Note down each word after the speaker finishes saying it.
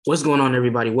What's going on,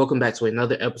 everybody? Welcome back to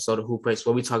another episode of Hoop Race,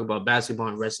 where we talk about basketball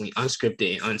and wrestling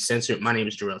unscripted and uncensored. My name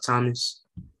is Jarrell Thomas.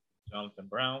 Jonathan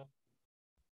Brown.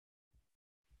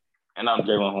 And I'm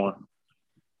Jalen Horn.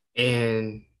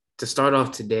 And to start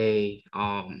off today,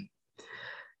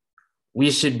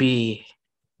 we should be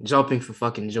jumping for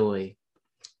fucking joy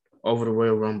over the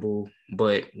Royal Rumble,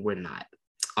 but we're not.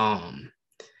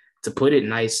 To put it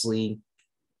nicely,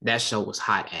 that show was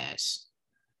hot ass.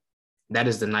 That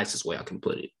is the nicest way I can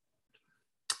put it.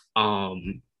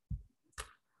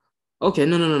 Okay,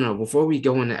 no. Before we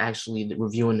go into actually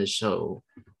reviewing the show,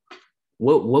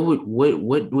 what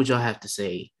would y'all have to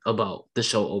say about the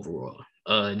show overall?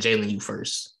 Jalen, you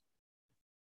first.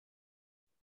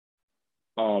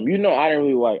 I didn't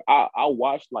really like. I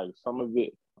watched like some of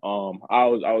it. I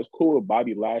was cool with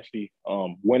Bobby Lashley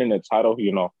winning the title.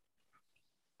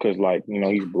 Because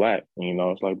he's black.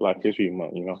 It's like Black History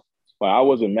Month. But I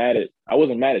wasn't mad at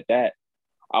that.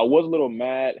 I was a little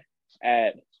mad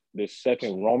at the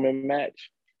second Roman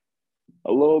match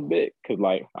a little bit because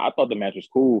I thought the match was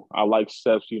cool. I like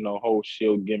Seth's whole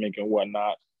Shield gimmick and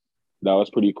whatnot. That was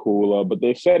pretty cool. But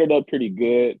they set it up pretty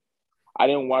good. I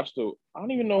didn't watch I don't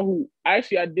even know who.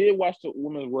 Actually, I did watch the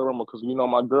Women's Royal Rumble because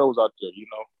my girl was out there.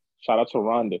 Shout out to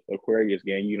Rhonda Aquarius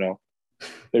gang.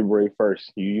 February 1st.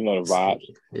 You know the vibes.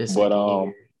 Yes, but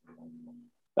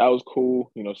that was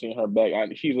cool. Seeing her back.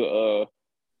 She's a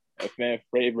fan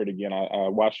favorite again. I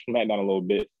watched SmackDown a little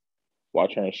bit.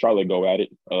 Watch her and Charlotte go at it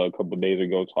a couple of days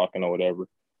ago, talking or whatever.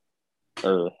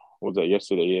 Or was that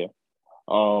yesterday? Yeah.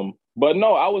 But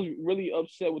no, I was really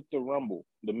upset with the Rumble,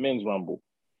 the men's Rumble,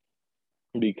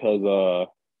 because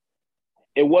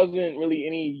it wasn't really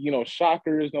any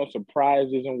shockers, no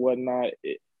surprises and whatnot.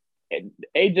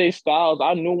 AJ Styles,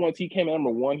 I knew once he came at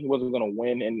number one, he wasn't gonna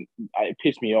win, and it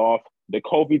pissed me off. The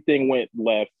Kofi thing went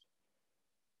left.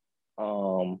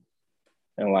 And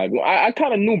I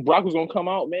kind of knew Brock was gonna come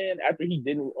out, man, after he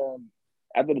didn't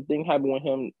after the thing happened with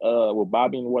him with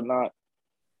Bobby and whatnot.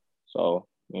 So,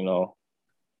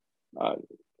 I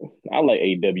like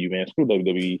AEW, man. Screw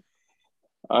WWE.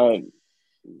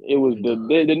 It was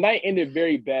the night ended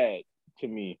very bad to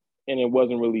me, and it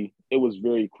wasn't really. It was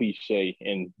very cliche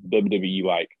and WWE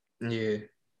like.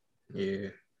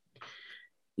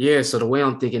 Yeah. So the way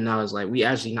I'm thinking now is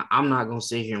I'm not gonna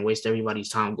sit here and waste everybody's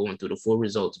time going through the full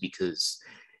results because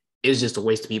it's just a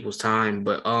waste of people's time.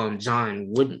 But John,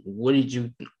 what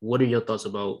are your thoughts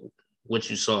about what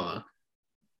you saw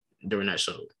during that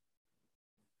show?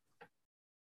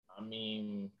 I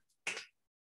mean,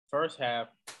 first half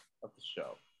of the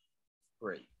show,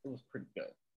 great. It was pretty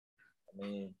good. I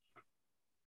mean,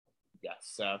 you got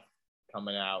Seth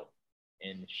coming out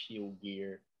in the Shield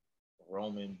gear,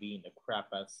 Roman beating the crap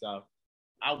out of Seth.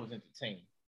 I was entertained.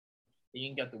 Then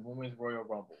you got the Women's Royal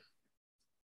Rumble,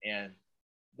 and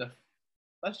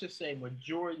let's just say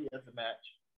majority of the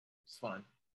match was fun.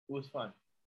 It was fun.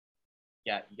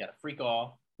 You got a freak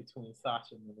off between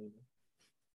Sasha and Melina.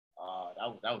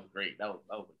 That was great. That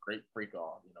was a great freak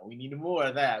off. We needed more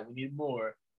of that. We needed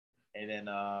more. And then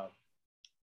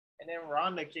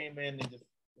Ronda came in and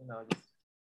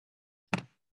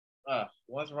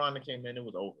once Ronda came in, it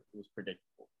was over. It was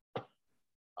predictable.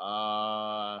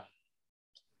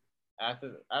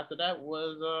 After that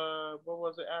was what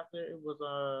was it after? It was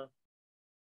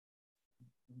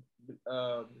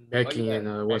Becky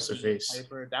and what's her face?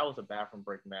 Piper. That was a bathroom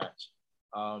break match.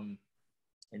 And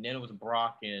then it was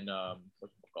Brock and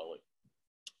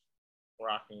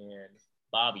Brock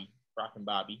and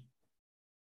Bobby.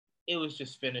 It was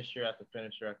just finisher after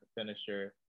finisher after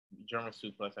finisher, German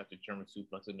suplex after German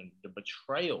suplex, and then the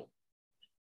betrayal.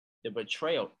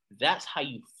 That's how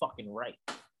you fucking write.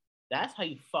 That's how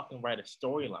you fucking write a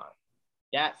storyline.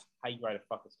 That's how you write a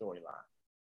fucking storyline,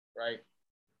 right?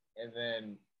 And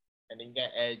then you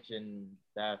got Edge and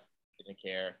Seth. Didn't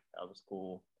care. That was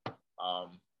cool.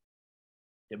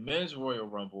 The men's Royal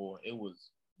Rumble, it was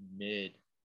mid.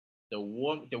 The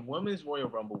women's Royal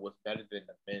Rumble was better than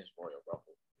the men's Royal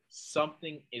Rumble.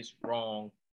 Something is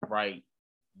wrong right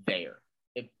there.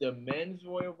 If the men's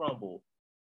Royal Rumble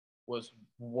was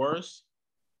worser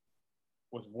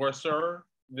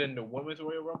than the women's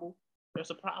Royal Rumble, there's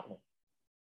a problem.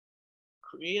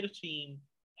 Creative team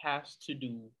has to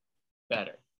do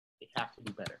better. They have to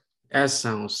do better. That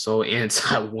sounds so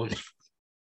anti-woman.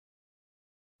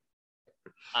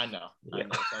 I know.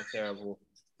 It sounds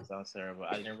terrible.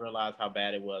 I didn't realize how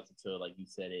bad it was until you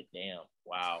said it. Damn.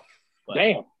 Wow. But,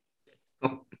 damn.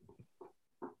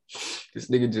 This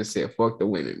nigga just said, fuck the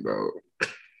women, bro.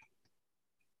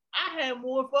 I had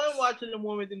more fun watching the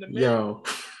women than the men. Yo.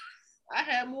 I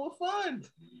had more fun.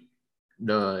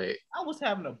 The I was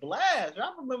having a blast.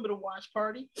 I remember the watch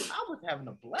party. I was having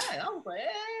a blast. I was like,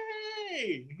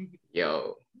 hey,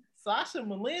 yo, Sasha and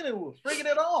Melina were friggin'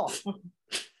 it off.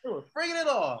 They were friggin' it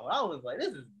off. I was like, this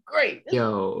is great. This is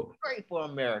great for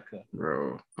America.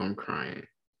 Bro, I'm crying.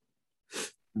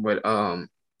 But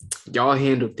y'all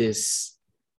handled this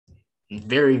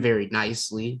very, very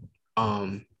nicely.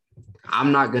 I'm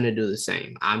not gonna do the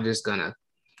same. I'm just gonna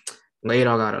lay it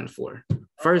all out on the floor.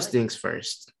 First things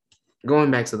first.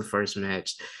 Going back to the first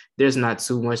match, there's not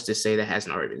too much to say that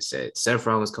hasn't already been said. Seth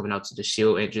Rollins coming out to the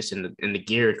Shield entrance and the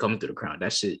gear coming through the crowd.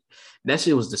 That shit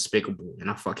was despicable, and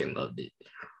I fucking loved it.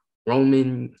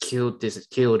 Roman killed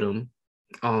him.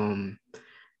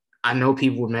 I know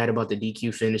people were mad about the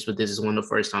DQ finish, but this is one of the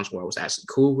first times where I was actually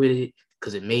cool with it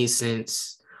because it made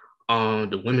sense.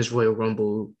 The Women's Royal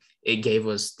Rumble, it gave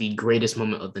us the greatest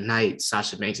moment of the night,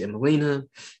 Sasha Banks and Melina.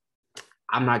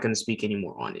 I'm not going to speak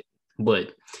anymore on it,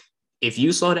 but if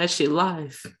you saw that shit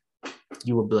live,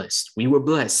 you were blessed. We were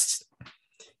blessed.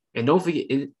 And don't forget,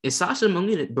 it's Sasha and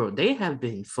Melina, bro, they have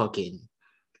been fucking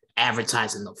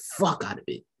advertising the fuck out of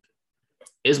it.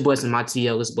 It's blessing my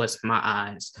TL, it's blessing my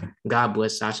eyes. God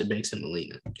bless Sasha Banks and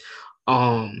Melina.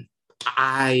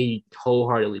 I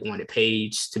wholeheartedly wanted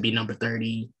Paige to be number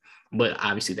 30, but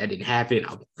obviously that didn't happen.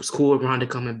 I was cool with Ronda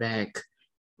coming back,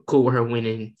 cool with her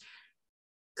winning,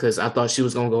 because I thought she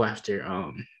was gonna go after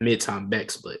Mid-Time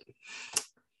Bex, but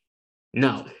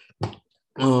no.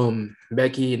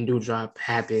 Becky and Doudrop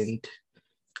happened.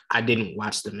 I didn't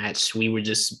watch the match. We were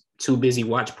just too busy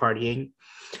watch partying.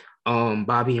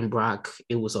 Bobby and Brock,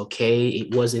 it was okay.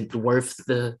 It wasn't worth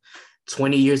the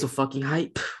 20 years of fucking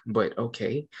hype, but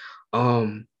okay.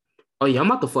 Oh yeah, I'm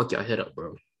about to fuck y'all head up,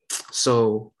 bro.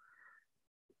 So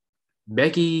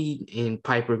Becky and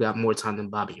Piper got more time than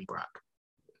Bobby and Brock.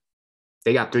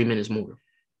 They got 3 minutes more.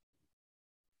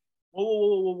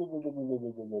 Whoa.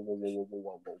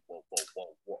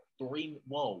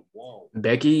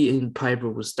 Becky and Piper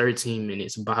was 13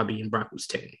 minutes. Bobby and Brock was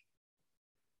 10.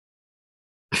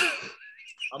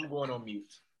 I'm going on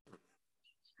mute.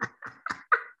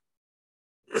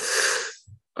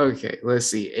 Okay, let's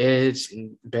see. Edge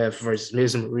and Beth versus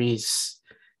Miz and Maurice.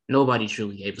 Nobody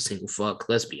truly gave a single fuck.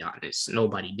 Let's be honest.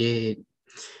 Nobody did.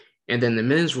 And then the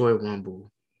Men's Royal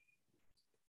Rumble.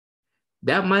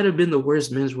 That might have been the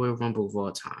worst Men's Royal Rumble of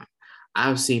all time.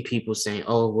 I've seen people saying,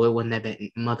 oh, well, it wasn't that bad.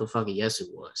 Motherfucker, yes, it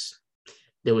was.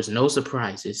 There was no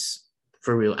surprises,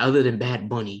 for real, other than Bad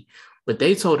Bunny. But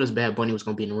they told us Bad Bunny was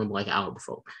going to be in the Rumble like an hour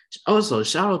before. Also,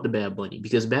 shout out to Bad Bunny,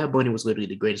 because Bad Bunny was literally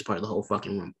the greatest part of the whole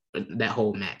fucking Rumble, that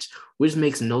whole match, which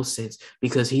makes no sense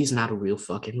because he's not a real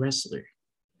fucking wrestler.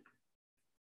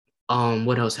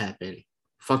 What else happened?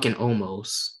 Fucking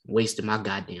Omos wasted my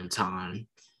goddamn time.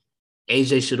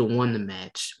 AJ should have won the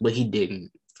match, but he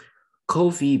didn't.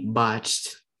 Kofi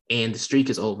botched, and the streak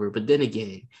is over. But then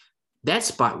again, that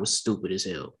spot was stupid as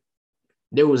hell.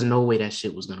 There was no way that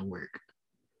shit was gonna work.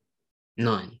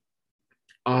 None.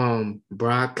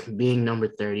 Brock being number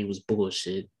 30 was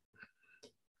bullshit.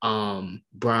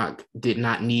 Brock did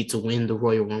not need to win the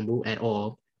Royal Rumble at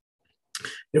all.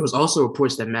 There was also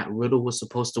reports that Matt Riddle was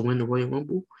supposed to win the Royal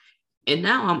Rumble, and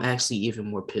now I'm actually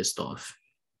even more pissed off.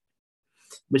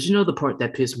 But you know the part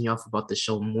that pissed me off about the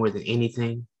show more than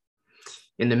anything?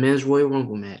 In the Men's Royal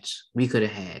Rumble match, we could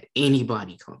have had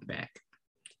anybody come back.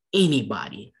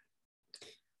 Anybody.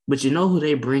 But you know who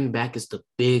they bring back is the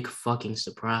big fucking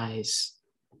surprise?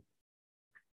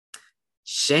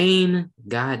 Shane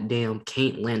goddamn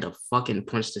can't land a fucking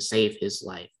punch to save his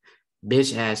life.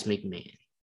 Bitch ass McMahon.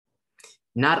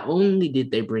 Not only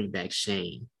did they bring back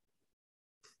Shane,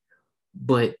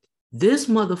 but this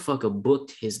motherfucker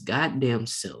booked his goddamn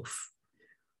self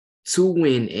to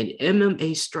win an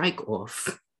MMA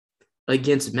strike-off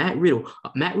against Matt Riddle.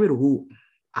 Matt Riddle, who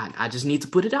I just need to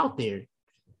put it out there,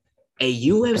 a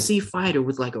UFC fighter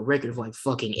with like a record of like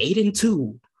fucking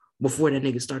 8-2 before that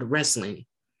nigga started wrestling.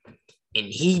 And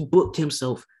he booked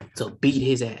himself to beat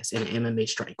his ass in an MMA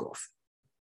strike-off.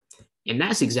 And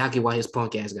that's exactly why his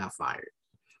punk ass got fired.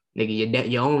 Nigga,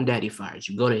 your own daddy fired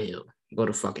you. Go to hell. Go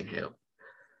to fucking hell.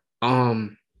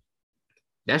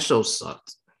 That show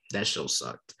sucked.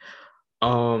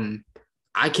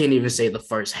 I can't even say the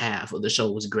first half of the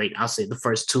show was great. I'll say the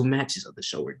first 2 matches of the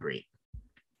show were great.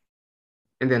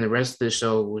 And then the rest of the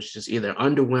show was just either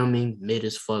underwhelming, mid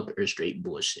as fuck, or straight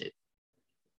bullshit.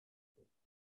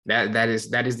 That is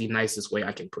the nicest way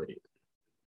I can put it.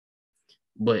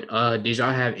 But did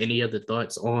y'all have any other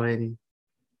thoughts on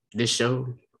this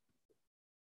show?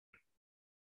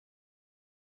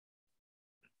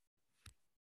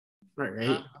 All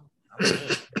right.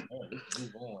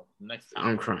 Move on. Next.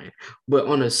 I'm crying. But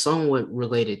on a somewhat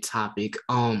related topic,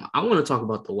 I want to talk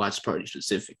about the watch party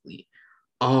specifically.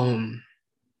 Um,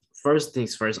 First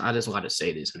things first, I just want to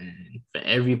say this, man. For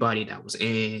everybody that was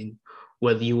in,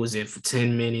 whether you was in for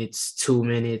 10 minutes, 2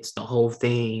 minutes, the whole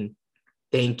thing,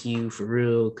 thank you for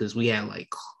real. Cause we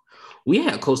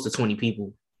had close to 20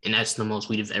 people, and that's the most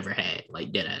we'd have ever had,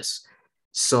 like dead ass.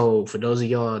 So for those of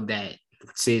y'all that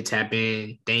did tap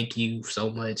in, thank you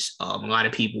so much. A lot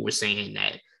of people were saying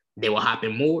that they were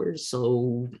hopping more,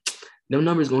 so the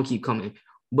numbers gonna keep coming.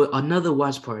 But another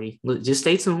watch party. Look, just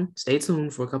stay tuned. Stay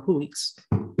tuned for a couple weeks.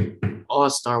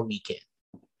 All-Star Weekend.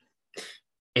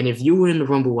 And if you were in the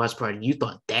Rumble watch party, you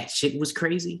thought that shit was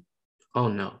crazy. Oh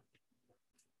no.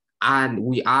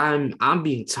 I'm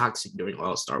being toxic during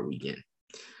All-Star Weekend.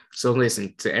 So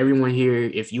listen, to everyone here,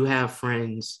 if you have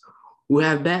friends who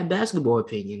have bad basketball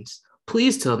opinions,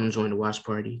 please tell them to join the watch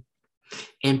party.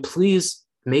 And please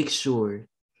make sure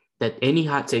that any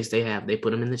hot takes they have, they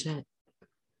put them in the chat.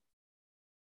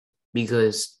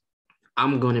 Because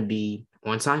I'm gonna be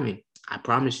on timing. I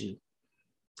promise you.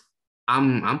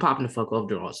 I'm popping the fuck off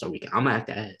during All-Star Weekend. I'm gonna act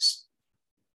the ass.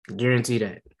 Guarantee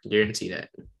that. Guarantee that.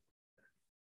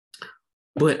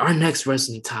 But our next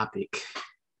wrestling topic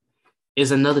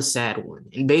is another sad one.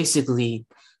 And basically,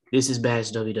 this is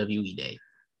Bash WWE Day.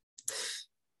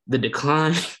 The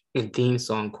decline in theme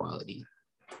song quality.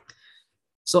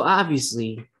 So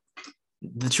obviously,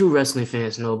 the true wrestling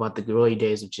fans know about the glory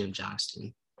days of Jim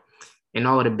Johnston and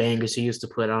all of the bangers he used to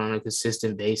put out on a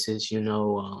consistent basis.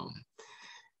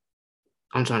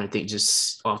 I'm trying to think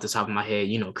just off the top of my head,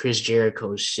 Chris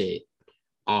Jericho's shit,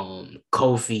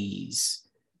 Kofi's,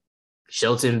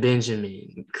 Shelton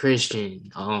Benjamin, Christian.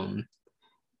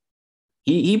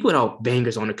 He put out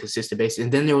bangers on a consistent basis. And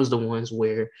then there was the ones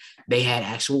where they had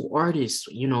actual artists,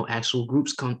 actual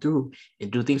groups come through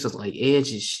and do things like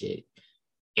Edge's shit.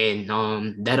 And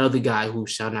that other guy who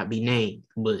shall not be named,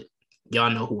 but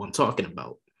y'all know who I'm talking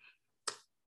about.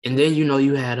 And then,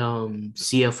 you had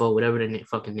CFO, whatever their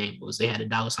fucking name was. They had a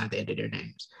dollar sign at the end of their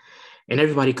names. And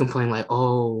everybody complained like,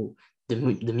 oh, the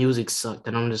music sucked.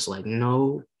 And I'm just like,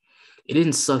 no, it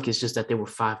didn't suck. It's just that they were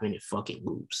 5-minute fucking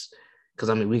loops. Because,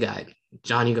 we got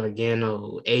Johnny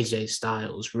Gargano, AJ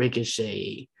Styles,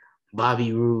 Ricochet,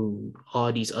 Bobby Roode,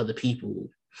 all these other people.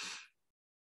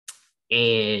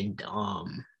 And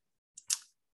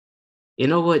you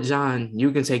know what, John?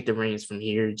 You can take the reins from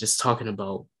here, just talking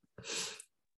about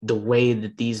the way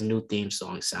that these new theme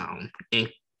songs sound in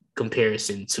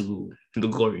comparison to the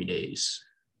glory days.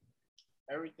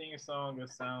 Everything is song that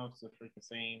sounds the freaking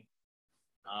same.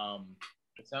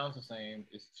 It sounds the same.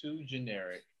 It's too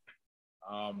generic.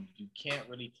 You can't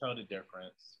really tell the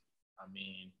difference.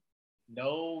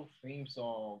 No theme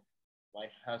song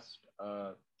has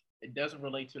it doesn't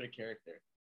relate to the character.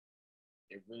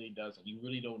 It really doesn't. You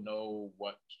really don't know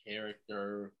what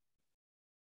character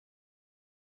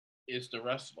is the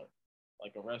wrestler.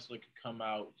 Like a wrestler could come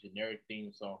out generic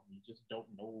theme song. You just don't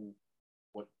know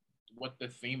what the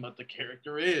theme of the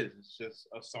character is. It's just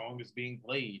a song is being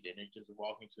played and it's just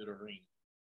walking to the ring.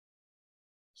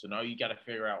 So now you got to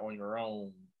figure out on your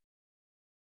own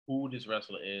who this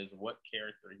wrestler is, what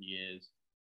character he is,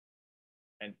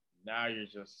 and now you're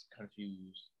just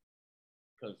confused.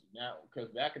 Because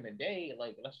back in the day,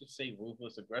 let's just say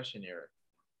Ruthless Aggression era,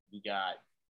 we got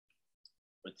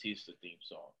Batista theme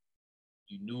song.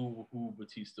 You knew who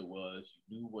Batista was.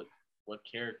 You knew what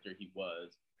character he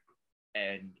was,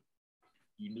 and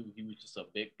you knew he was just a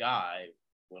big guy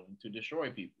willing to destroy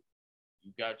people.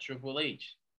 You got Triple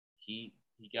H. He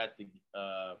got the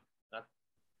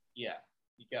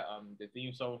the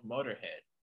theme song of Motorhead.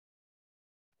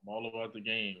 I'm all about the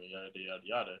game, yada yada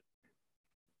yada.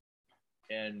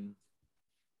 And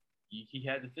he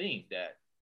had the thing that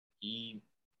he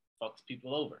fucks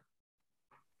people over,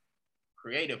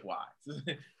 creative wise.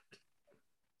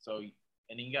 So, and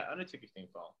then you got Undertaker's theme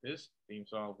song. His theme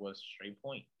song was straight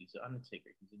point. He's an Undertaker.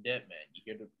 He's a dead man.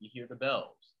 You hear the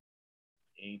bells,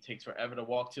 and he takes forever to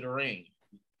walk to the ring.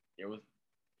 There was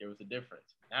a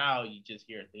difference. Now you just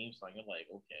hear a theme song. You're like,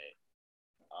 okay,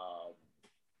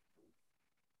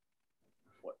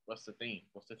 what's the theme?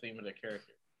 What's the theme of the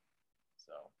character?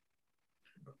 So.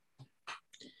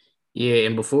 Yeah,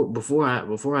 and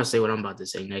before I say what I'm about to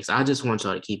say next, I just want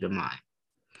y'all to keep in mind,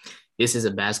 this is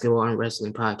a basketball and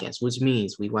wrestling podcast, which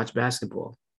means we watch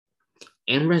basketball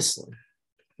and wrestling.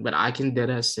 But I can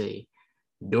deadass say,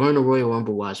 during the Royal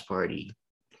Rumble watch party,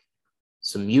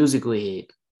 some music would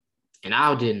hit, and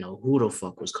I didn't know who the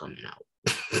fuck was coming out.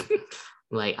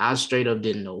 I straight up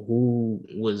didn't know who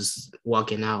was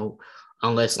walking out,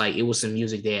 unless it was some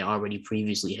music they had already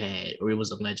previously had, or it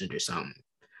was a legend or something.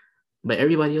 But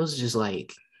everybody else is just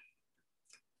like,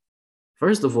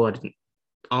 first of all,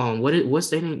 what's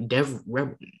their name?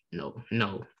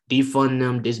 No. Defund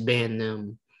them, disband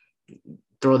them,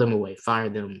 throw them away, fire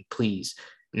them, please.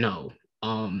 No.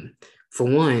 For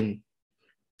one,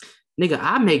 nigga,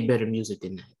 I make better music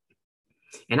than that.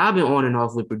 And I've been on and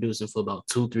off with producing for about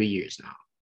 2-3 years now.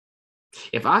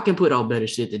 If I can put out better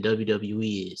shit than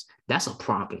WWE is, that's a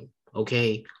problem.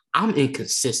 Okay. I'm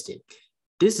inconsistent.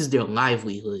 This is their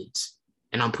livelihoods,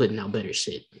 and I'm putting out better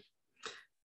shit.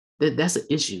 That's an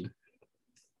issue.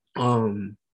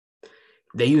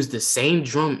 They use the same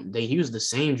drum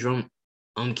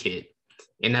kit,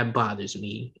 and that bothers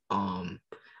me.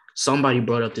 Somebody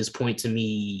brought up this point to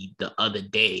me the other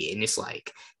day, and it's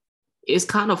like, it's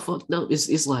kind of fucked up.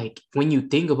 It's like, when you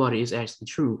think about it, it's actually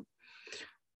true.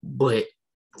 But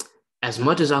as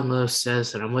much as I love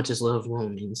Seth and as much as I love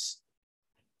Romans,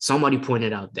 somebody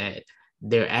pointed out that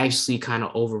they're actually kind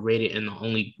of overrated, and the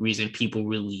only reason people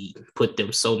really put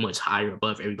them so much higher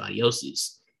above everybody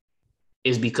else's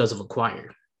is because of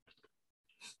Acquire.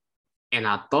 And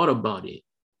I thought about it,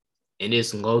 and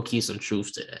it's low-key some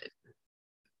truth to that.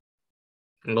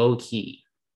 Low-key.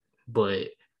 But,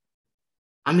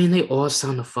 I mean, they all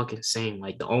sound the fucking same.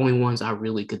 Like, the only ones I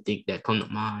really could think that come to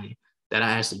mind that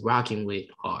I actually rocking with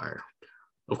are,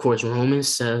 of course, Roman,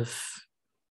 Seth,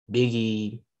 Big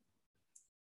E,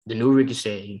 the new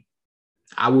Ricochet.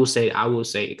 I will say,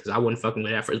 because I wasn't fucking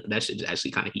with that first, but that shit is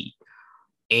actually kind of heat.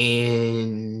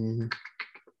 And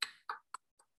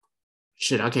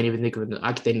shit, I can't even think of it.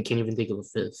 I can't even think of a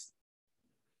fifth.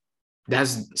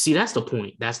 That's the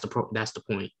point. That's the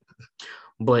point.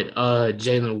 But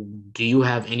Jalen, do you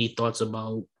have any thoughts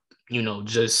about,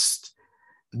 just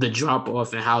the drop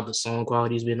off and how the song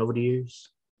quality has been over the years?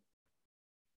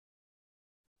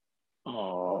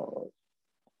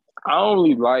 I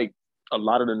only like a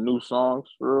lot of the new songs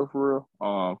for real.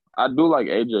 I do like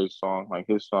AJ's song. Like,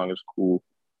 his song is cool.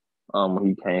 When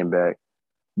he came back,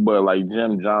 but like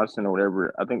Jim Johnson or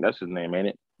whatever, I think that's his name, ain't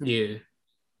it? Yeah.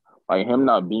 Like, him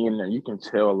not being there, you can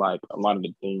tell like a lot of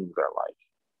the things are like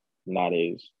not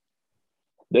as,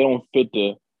 they don't fit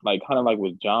the, like, kind of like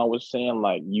what John was saying,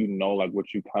 like, like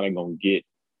what you kind of gonna get,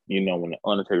 when the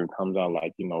Undertaker comes out,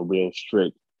 like, real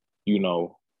strict,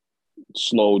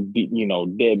 slow,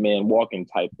 dead man walking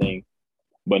type thing.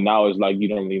 But now it's like you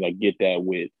don't really like get that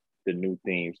with the new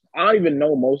themes. I don't even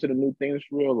know most of the new themes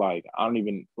for real. Like, I don't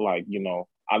even like,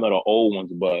 I know the old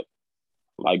ones, but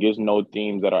like, there's no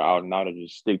themes that are out now that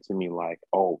just stick to me like,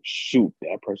 oh shoot,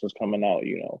 that person's coming out,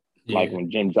 Yeah. Like when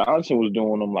Jim Johnson was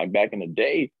doing them, like back in the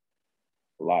day,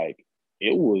 like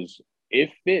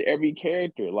it fit every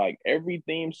character. Like, every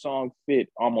theme song fit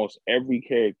almost every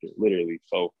character, literally.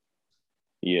 So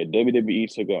yeah, WWE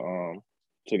took an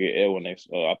L when they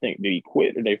I think, did he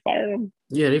quit or they fired him?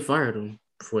 Yeah, they fired him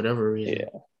for whatever reason.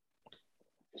 Yeah.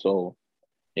 So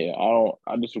yeah,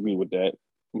 I disagree with that.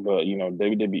 But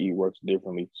WWE works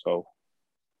differently, so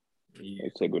they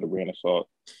take it with a grain of salt.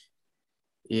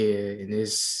 Yeah, and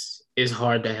it's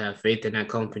hard to have faith in that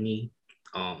company.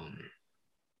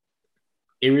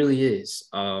 It really is.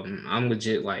 I'm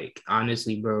legit, like,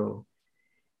 honestly, bro,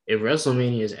 if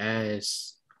WrestleMania is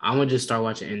ass, I'm gonna just start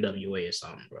watching NWA or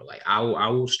something, bro. Like, I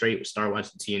will straight start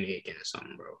watching TNA again or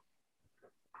something, bro.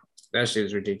 That shit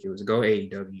is ridiculous. Go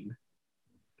AEW.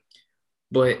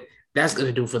 But that's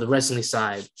gonna do for the wrestling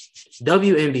side.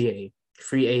 WNBA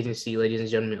free agency, ladies and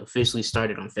gentlemen, officially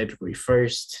started on February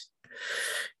 1st.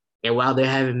 And while there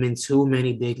haven't been too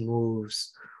many big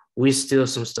moves, we still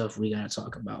some stuff we gotta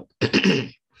talk about.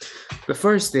 The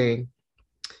first thing,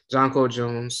 Jonquel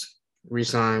Jones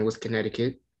re-signed with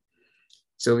Connecticut.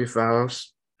 Sylvia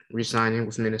Fowles re-signing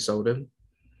with Minnesota.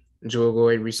 Jewel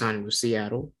Lloyd re-signing with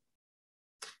Seattle.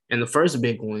 And the first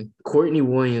big one, Courtney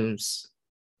Williams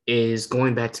is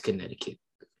going back to Connecticut.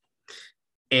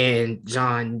 And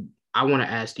John, I want to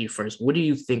ask you first, what do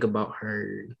you think about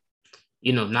her,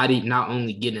 not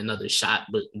only getting another shot,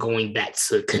 but going back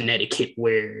to Connecticut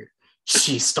where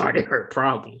she started her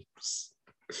problems?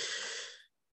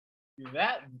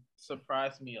 That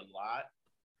surprised me a lot.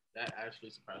 That actually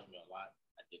surprised me a lot.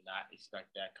 I did not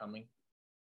expect that coming.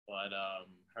 But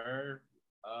her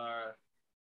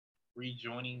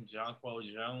rejoining Jonquel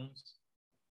Jones,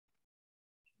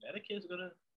 Connecticut's they're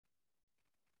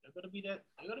gonna be good.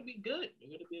 They're gonna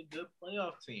be a good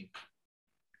playoff team.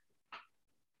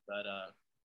 But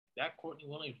that Courtney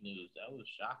Williams news, that was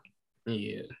shocking.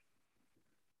 Yeah.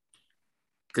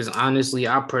 Because honestly,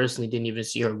 I personally didn't even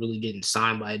see her really getting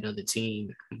signed by another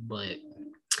team. But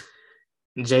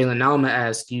Jalen, now I'm gonna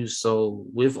ask you. So,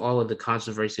 with all of the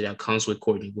controversy that comes with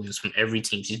Courtney Williams from every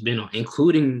team she's been on,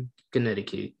 including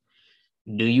Connecticut,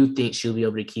 do you think she'll be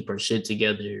able to keep her shit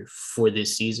together for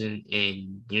this season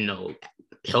and,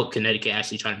 help Connecticut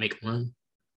actually try to make a run?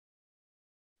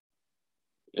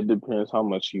 It depends how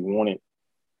much you want it.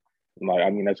 Like, I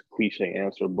mean, that's a cliche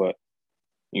answer, but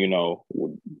you know,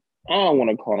 I don't want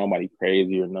to call nobody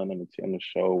crazy or nothing in the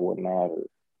show or whatnot, or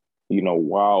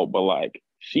wild. But like,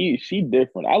 she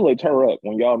different. I looked her up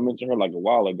when y'all mentioned her like a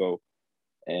while ago,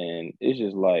 and it's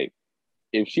just like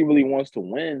if she really wants to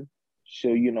win,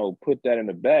 she'll put that in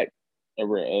the back of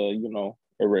her of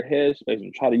her headspace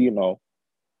and try to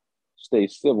stay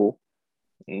civil,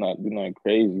 and not do nothing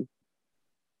crazy.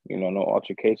 No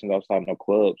altercations outside no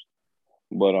clubs.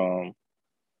 But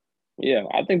yeah,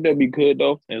 I think that'd be good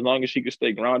though, as long as she could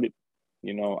stay grounded.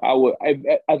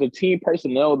 As a team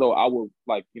personnel though, I would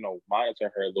like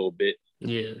monitor her a little bit.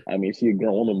 Yeah. I mean, she's a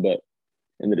grown woman, but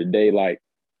end of the day, like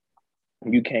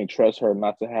you can't trust her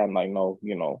not to have like no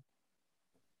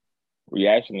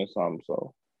reaction or something.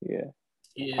 So yeah,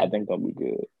 I think that'll be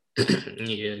good.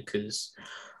 Yeah, because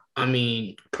I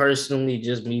mean, personally,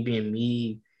 just me being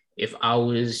me, if I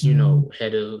was,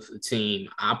 head of the team,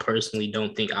 I personally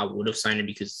don't think I would have signed her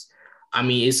because, I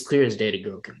mean, it's clear as day the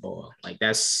girl can ball. Like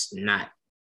that's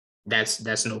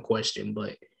no question.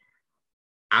 But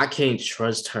I can't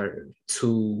trust her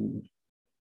to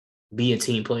be a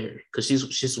team player because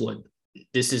she's what,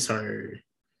 this is her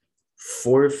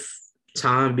fourth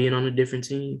time being on a different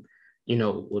team.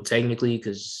 Well, technically,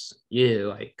 because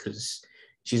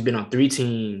she's been on three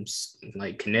teams,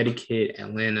 like Connecticut,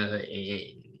 Atlanta,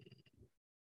 and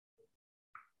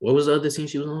what was the other team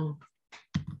she was on?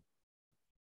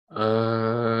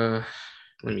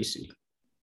 Let me see.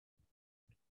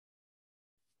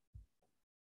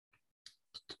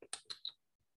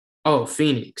 Oh,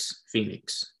 Phoenix.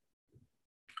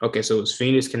 Okay, so it was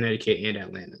Phoenix, Connecticut, and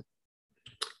Atlanta,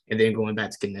 and then going back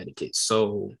to Connecticut.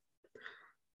 So,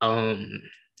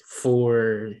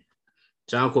 for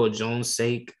Jonquel Jones'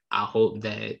 sake, I hope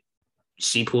that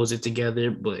she pulls it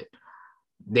together. But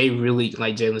they really,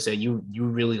 like Jalen said, you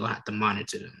really gonna have to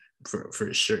monitor them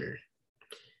for sure.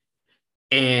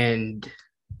 And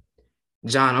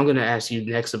John, I'm gonna ask you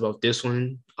next about this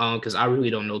one, because I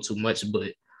really don't know too much.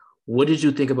 But what did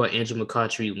you think about Angel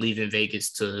McCoughtry leaving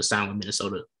Vegas to sign with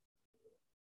Minnesota?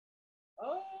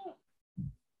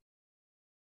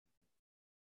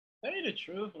 Tell you the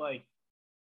truth, like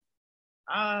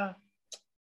I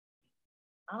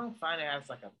don't find it as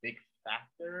like a big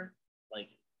factor, like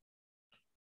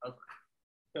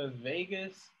because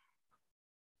Vegas,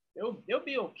 they'll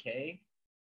be okay.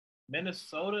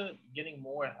 Minnesota getting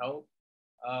more help.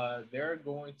 They're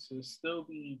going to still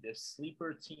be the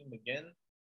sleeper team again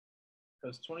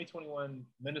because 2021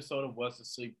 Minnesota was the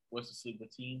sleeper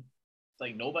team. It's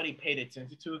like nobody paid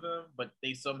attention to them, but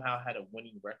they somehow had a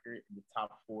winning record in the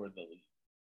top four of the league.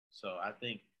 So I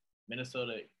think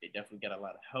Minnesota, they definitely got a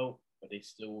lot of help, but they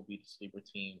still will be the sleeper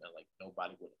team, and like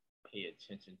nobody would pay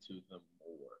attention to them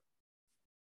more.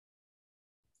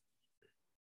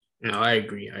 No, I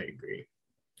agree.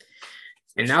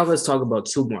 And now let's talk about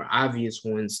two more obvious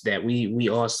ones that we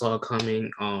all saw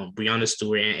coming. Breanna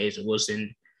Stewart and A'ja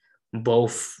Wilson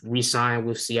both re-signed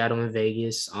with Seattle and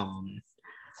Vegas.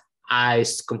 I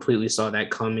completely saw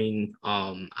that coming.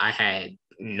 I had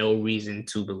no reason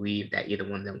to believe that either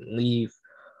one of them would leave.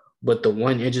 But the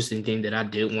one interesting thing that I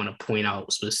did want to point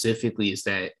out specifically is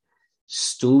that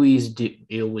Stewie's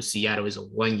deal with Seattle is a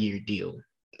 1-year deal.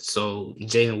 So,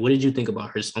 Jalen, what did you think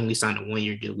about her only signing a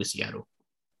 1-year deal with Seattle?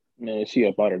 Man, she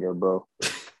up out of there, bro.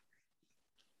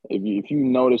 If you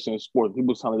notice in sports,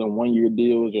 people signing them 1-year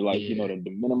deals or like the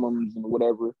minimums and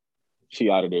whatever, she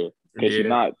out of there because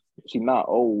she's not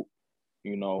old.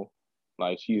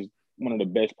 Like she's one of the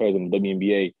best players in the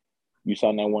WNBA. You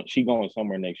saw that one, she going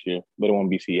somewhere next year, but it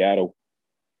won't be Seattle.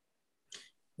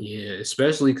 Yeah,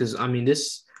 especially because I mean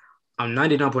I'm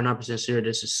 99.9% sure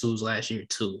this is Sue's last year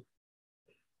too.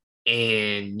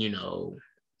 And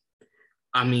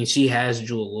I mean, she has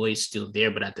Jewell Loyd still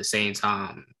there, but at the same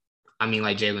time, I mean,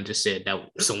 like Jalen just said, that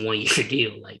was a 1-year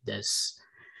deal. Like that's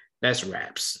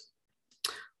raps.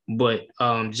 But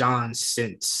John,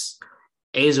 since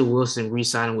A'ja Wilson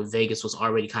re-signing with Vegas was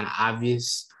already kind of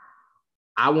obvious,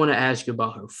 I want to ask you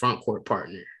about her front court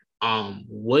partner.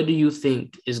 What do you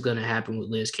think is going to happen with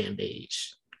Liz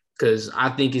Cambage? Because I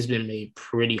think it's been made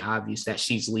pretty obvious that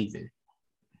she's leaving.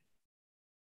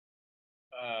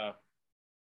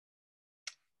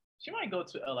 She might go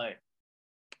to LA.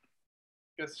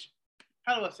 Because,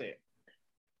 how do I say it?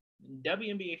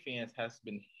 WNBA fans has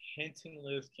been hinting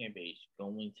Liz Cambage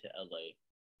going to LA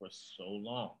for so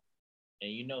long.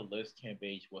 And Liz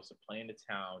Cambage was to play in the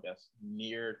town that's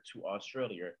near to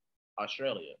Australia.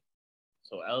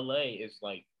 So LA is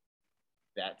like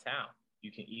that town.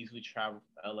 You can easily travel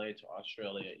from LA to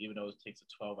Australia, even though it takes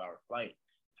a 12-hour flight.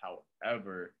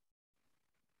 However,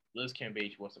 Liz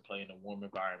Cambage wants to play in a warm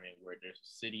environment where there's a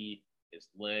city, it's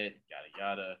lit, yada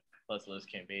yada. Plus, Liz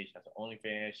Cambage has an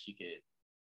OnlyFans.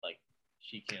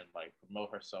 She can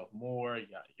promote herself more,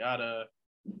 yada yada.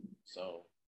 So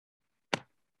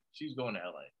she's going to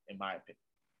LA, in my opinion.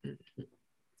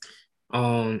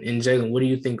 And Jalen, what do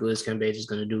you think Liz Cambage is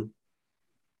gonna do?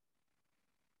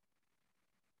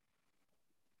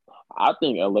 I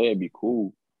think LA would be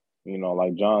cool. You know,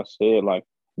 like John said, like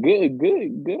good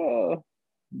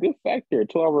factor.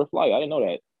 12-hour flight. I didn't know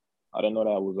that. I didn't know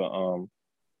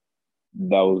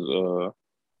that was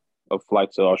a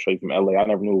flight to Australia from LA. I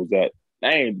never knew it was that.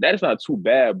 Dang, that's not too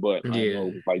bad, but I didn't know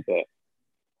it was like that.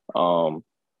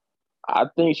 I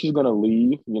think she's gonna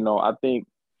leave. You know, I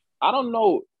don't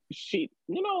know. She's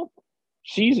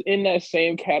in that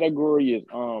same category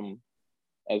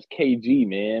as KG,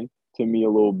 man, to me a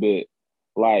little bit.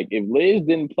 Like if Liz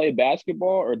didn't play basketball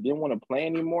or didn't want to play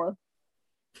anymore,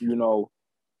 you know,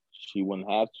 she wouldn't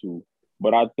have to.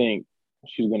 But I think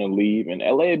she's gonna leave, and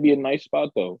LA would be a nice spot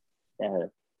though for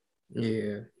her.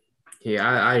 Yeah,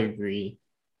 I agree.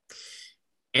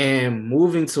 And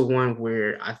moving to one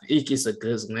where I think it's a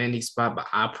good landing spot, but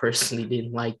I personally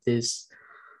didn't like this.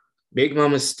 Big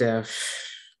Mama Steph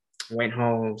went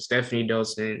home. Stephanie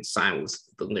Dawson signed with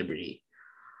the Liberty.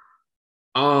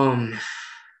 I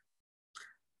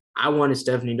wanted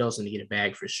Stephanie Dawson to get a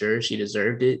bag for sure. She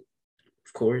deserved it,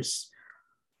 of course.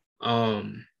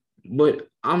 But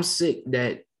I'm sick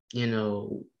that,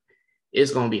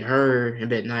 it's going to be her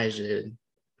and Betnijah,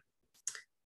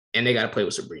 and they got to play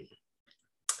with Sabrina.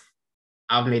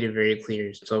 I've made it very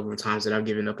clear several times that I've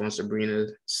given up on Sabrina.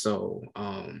 So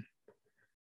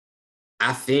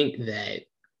I think that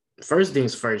first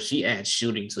things first, she adds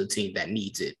shooting to a team that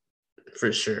needs it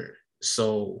for sure.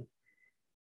 So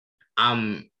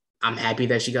I'm happy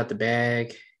that she got the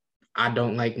bag. I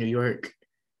don't like New York,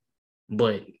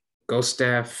 but go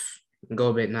Steph,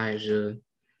 go Betnijah,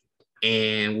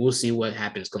 and we'll see what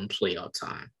happens come playoff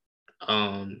time.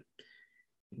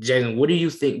 Jalen, what do you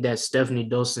think that Stephanie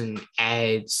Dawson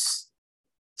adds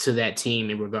to that team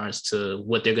in regards to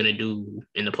what they're going to do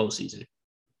in the postseason?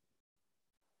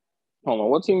 Hold on,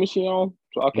 what team is she on?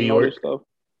 So I can New know York. this stuff.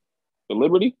 The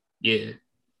Liberty? Yeah.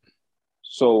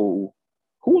 So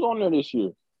who's on there this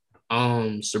year?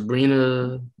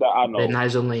 Sabrina that I know.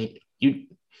 Betnijah Lane. You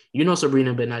know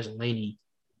Sabrina Betnijah Laney.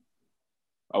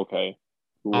 Okay.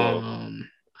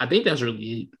 I think that's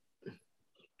really it.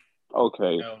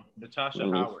 Okay. Natasha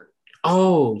Howard.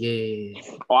 Oh, yeah.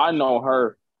 Oh, I know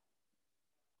her.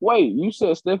 Wait, you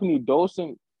said Stephanie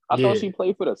Dawson? I thought she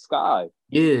played for the Sky.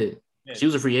 Yeah. She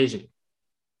was a free agent.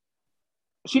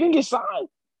 She didn't get signed?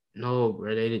 No,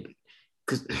 bro. They didn't.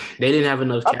 Because they didn't have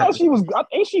enough cap. I thought she was.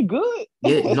 Ain't she good?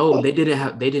 Yeah, no, they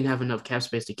didn't have enough cap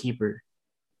space to keep her.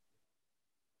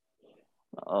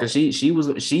 Because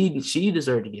she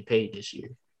deserved to get paid this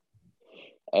year.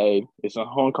 Hey, it's a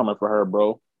homecoming for her,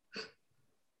 bro.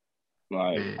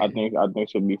 Like, man. I think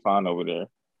she'll be fine over there.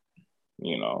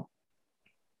 You know.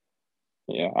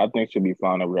 Yeah, I think she'll be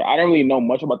fine over there. I don't really know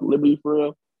much about the Liberty for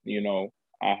real. You know,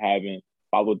 I haven't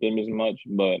followed them as much,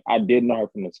 but I did know her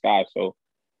from the Sky, so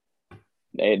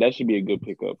that should be a good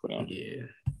pickup for them. Yeah.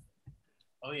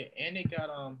 Oh yeah, and they got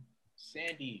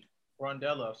Sandy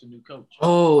Rondella as a new coach.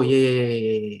 Oh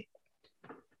yeah.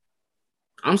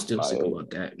 I'm still sick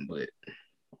about that, but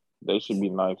they should be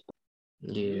nice.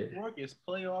 Yeah. New York is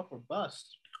playoff or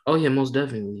bust. Oh yeah, most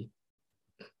definitely.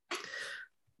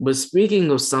 But speaking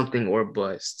of something or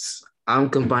busts, I'm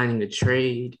combining a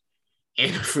trade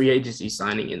and a free agency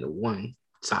signing into one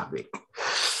topic.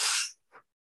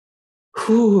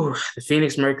 Whew, the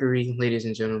Phoenix Mercury, ladies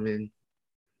and gentlemen,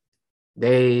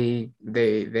 they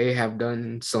have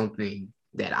done something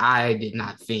that I did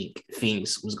not think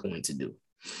Phoenix was going to do.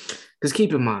 Because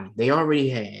keep in mind, they already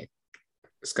had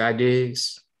Sky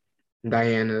Diggs,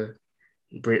 Diana,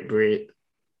 Britt,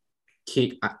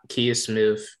 Kia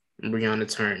Smith,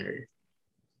 Brianna Turner,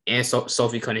 and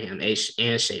Sophie Cunningham,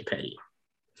 and Shea Petty.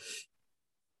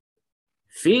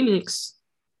 Phoenix,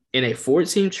 in a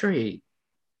 4-team trade,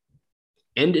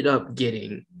 ended up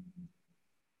getting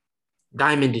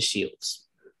Diamond DeShields.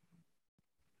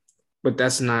 But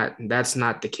that's not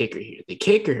the kicker here. The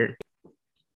kicker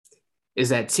is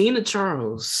that Tina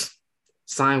Charles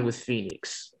signed with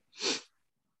Phoenix.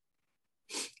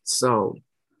 So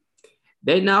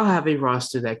they now have a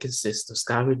roster that consists of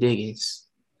Skylar Diggins,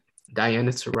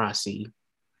 Diana Taurasi,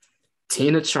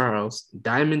 Tina Charles,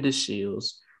 Diamond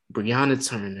DeShields, Brianna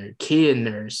Turner, Kia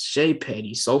Nurse, Shea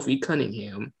Petty, Sophie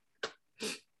Cunningham,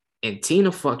 and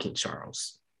Tina fucking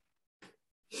Charles.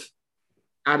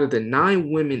 Out of the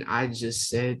 9 women I just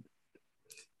said,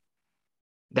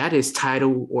 that is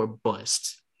title or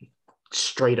bust.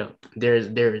 Straight up. There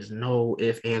is no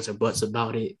ifs, ands, or buts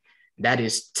about it. That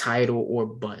is title or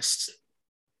bust.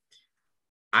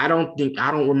 I don't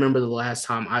remember the last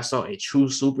time I saw a true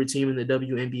super team in the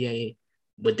WNBA,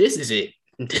 but this is it.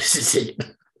 This is it.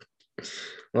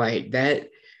 Like that,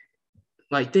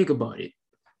 like think about it.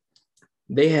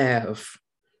 They have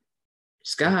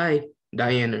Sky,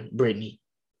 Diana, Brittany,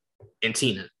 and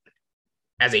Tina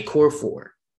as a core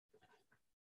 4.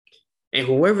 And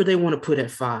whoever they want to put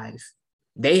at 5,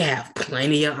 they have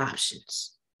plenty of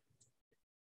options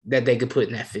that they could put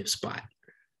in that 5th spot.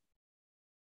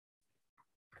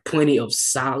 Plenty of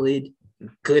solid,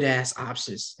 good-ass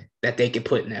options that they could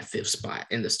put in that 5th spot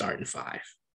in the starting 5.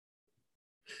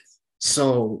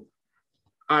 So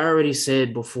I already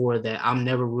said before that I'm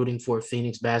never rooting for a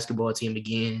Phoenix basketball team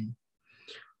again.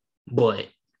 But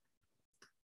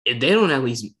if they don't at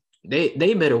least,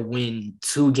 they better win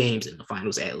 2 games in the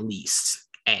finals at least.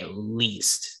 At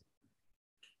least.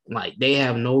 Like, they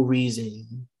have no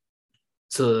reason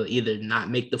to either not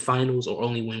make the finals or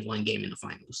only win 1 game in the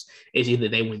finals. It's either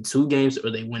they win 2 games or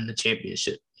they win the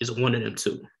championship. It's one of them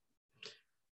 2.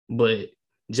 But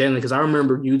Jalen, because I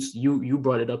remember you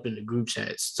brought it up in the group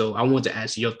chats, so I want to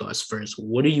ask your thoughts first.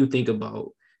 What do you think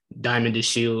about Diamond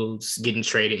DeShields getting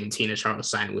traded and Tina Charles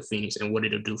signing with Phoenix, and what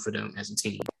did it do for them as a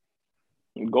team?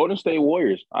 Golden State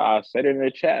Warriors. I said it in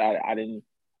the chat. I didn't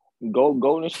go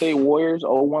Golden State Warriors,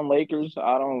 0-1 Lakers.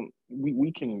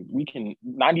 We can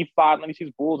 95,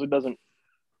 96 Bulls. It doesn't.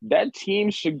 That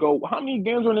team should go. How many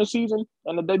games are in the season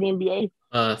in the WNBA?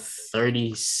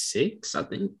 36, I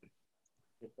think.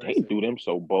 They do them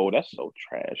so bold. That's so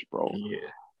trash, bro.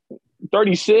 Yeah.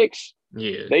 36.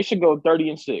 Yeah. They should go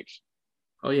 30-6.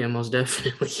 Oh yeah, most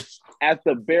definitely. At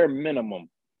the bare minimum.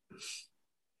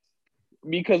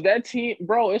 Because that team,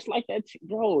 bro, it's like that.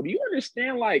 Bro, do you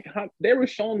understand? Like, how they were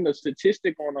showing the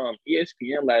statistic on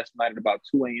ESPN last night at about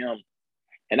 2 a.m.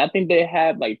 And I think they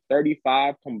had like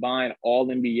 35 combined All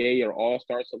NBA or All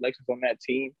Star selections on that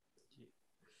team,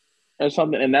 or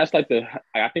something. And that's like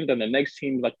I think then the next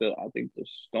team, like the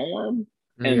Storm,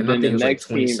 and then I think the it was next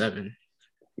like 27. team,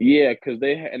 yeah, because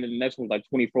and then the next one was like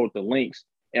 24 with the Lynx,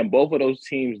 and both of those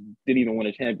teams didn't even win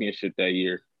a championship that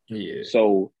year. Yeah.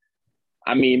 So,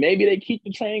 I mean, maybe they keep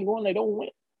the train going, they don't win,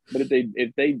 but if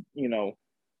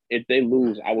they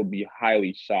lose, I would be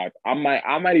highly shocked. I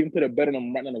might even put a bet on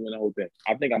them right now to win the whole thing.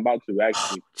 I think I'm about to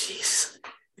actually. Jeez.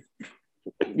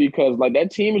 Because like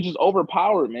that team is just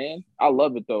overpowered, man. I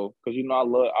love it though, because I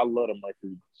love them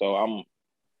Mercury. So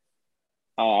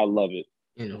I love it.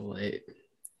 You know what?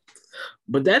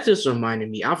 But that just reminded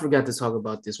me. I forgot to talk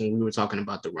about this when we were talking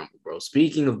about the Rumble, bro.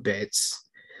 Speaking of bets,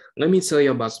 let me tell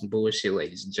you about some bullshit,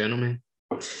 ladies and gentlemen.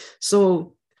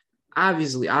 So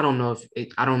obviously, I don't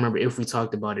remember if we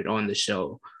talked about it on the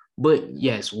show, but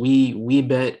yes, we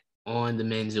bet on the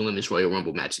men's and women's Royal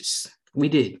Rumble matches. We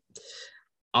did.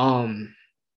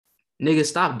 Nigga,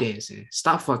 stop dancing.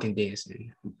 Stop fucking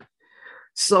dancing.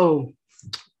 So,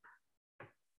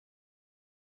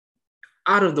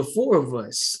 out of the 4 of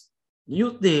us,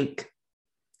 you think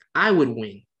I would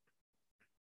win?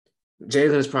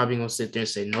 Jalen's probably going to sit there and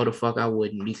say, no, the fuck I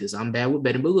wouldn't, because I'm bad with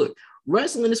betting. But look,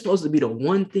 wrestling is supposed to be the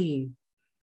one thing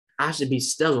I should be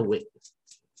stellar with.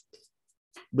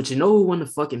 But you know who won the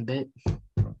fucking bet?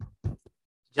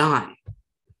 John.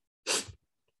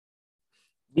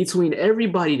 Between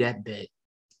everybody that bet,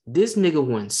 this nigga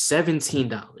won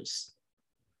 $17.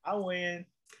 I win.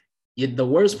 The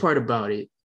worst part about it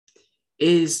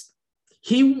is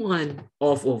he won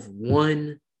off of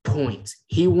 1 point.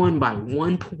 He won by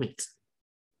 1 point.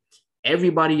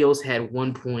 Everybody else had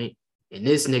 1 point, and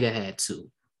this nigga had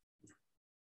 2.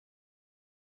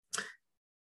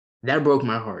 That broke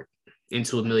my heart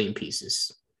into a million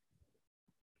pieces.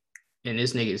 And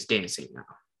this nigga is dancing now.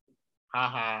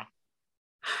 Haha.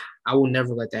 I will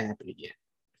never let that happen again.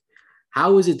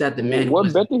 How is it that the man...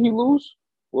 What bet did he lose?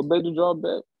 What bet did y'all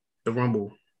bet? The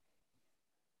Rumble.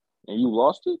 And you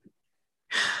lost it?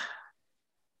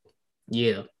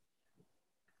 Yeah.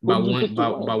 By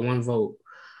one vote.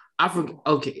 I forget.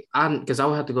 Okay, because I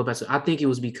would have to go back to... I think it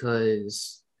was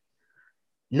because...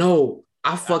 No,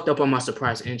 I fucked up on my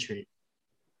surprise entrant.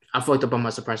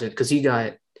 Because he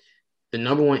got the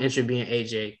number 1 entrant being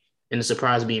AJ and the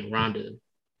surprise being Ronda.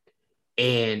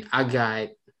 And I got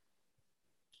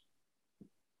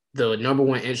the number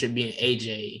 1 entrant being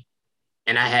AJ,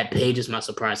 and I had Paige as my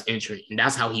surprise entrant, and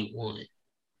that's how he won.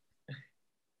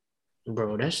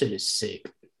 Bro, that shit is sick.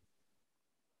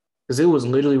 Because it was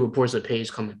literally reports of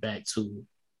Paige coming back too.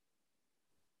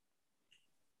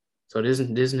 So this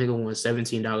nigga won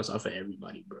 $17 off of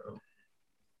everybody, bro.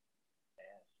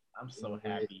 I'm so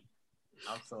happy.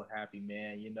 I'm so happy,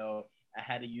 man. You know, I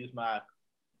had to use my,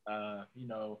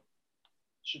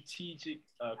 strategic.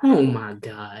 Oh my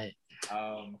god.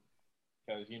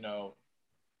 Because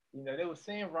they were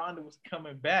saying Ronda was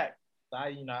coming back. So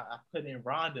I put in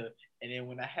Ronda, and then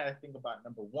when I had to think about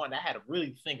number one, I had to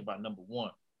really think about number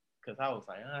one because I was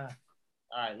like, all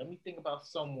right, let me think about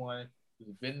someone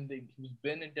who's been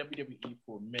in WWE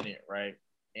for a minute, right,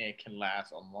 and can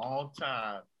last a long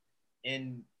time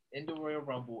in the Royal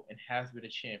Rumble and has been a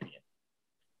champion.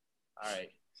 All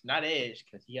right, it's not Edge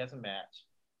because he has a match,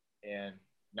 and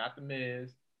not The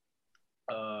Miz.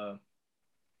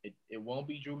 It won't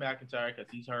be Drew McIntyre because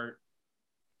he's hurt,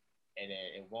 and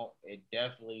it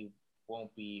definitely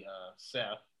won't be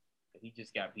Seth because he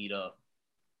just got beat up.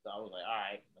 So I was like, all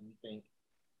right, let me think.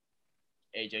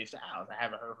 AJ Styles, I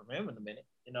haven't heard from him in a minute.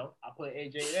 I put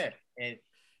AJ there, and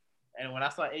when I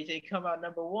saw AJ come out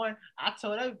number one, I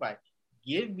told everybody,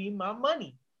 give me my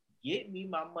money, get me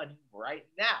my money right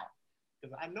now,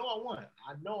 because I know I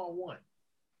won.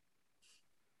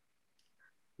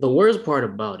 The worst part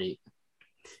about it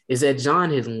is that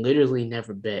John has literally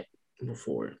never bet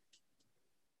before.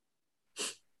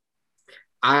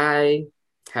 I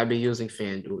have been using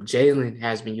FanDuel. Jalen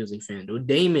has been using FanDuel.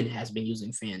 Damon has been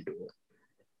using FanDuel.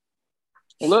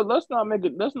 Let's not be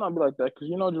like that because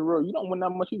Jarrell, you don't win that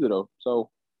much either though.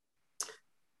 So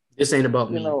this ain't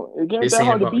about me. It ain't that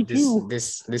hard to beat you.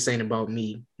 This ain't about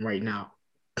me right now.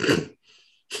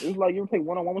 It's like you take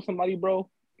one-on-one with somebody, bro,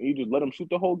 and you just let them shoot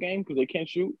the whole game because they can't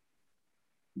shoot.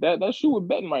 That shoot with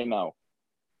betting right now.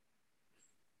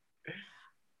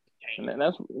 And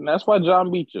that's why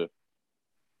John beat you.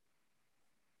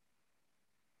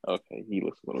 Okay, he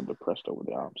looks a little depressed over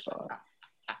there. I'm sorry.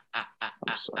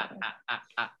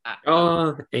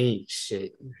 Oh, ain't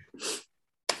shit. You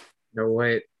know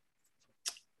what?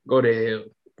 Go to hell.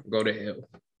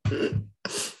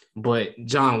 But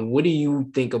John, what do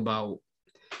you think about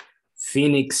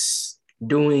Phoenix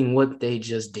doing what they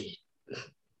just did?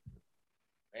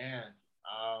 Man,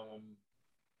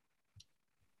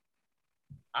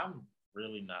 I'm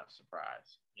really not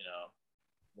surprised.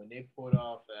 When they pulled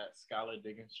off that Skylar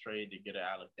Diggins trade to get her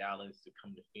out of Dallas to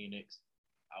come to Phoenix,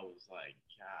 I was like,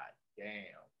 God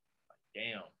damn,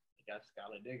 they got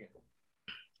Skylar Diggins.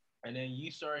 And then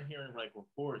you start hearing like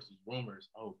reports, rumors.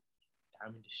 Oh,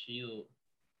 Diamond Shield,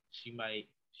 she might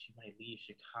leave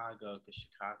Chicago because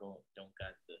Chicago don't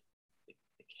got the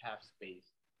cap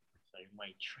space, so you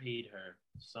might trade her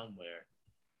somewhere.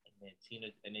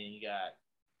 And then you got.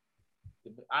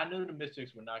 I knew the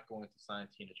Mystics were not going to sign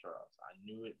Tina Charles. I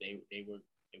knew it. They were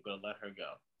going to let her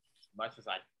go. As much as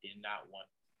I did not want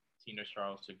Tina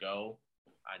Charles to go,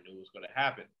 I knew it was going to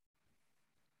happen.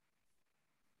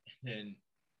 And then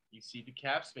you see the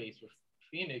cap space with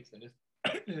Phoenix, and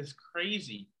it's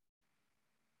crazy.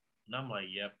 And I'm like,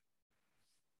 yep.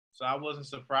 So I wasn't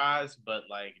surprised, but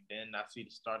then I see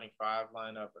the starting five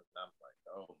lineup, and I'm like,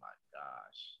 oh my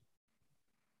gosh.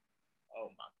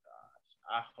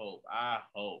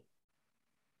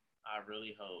 I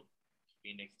really hope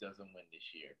Phoenix doesn't win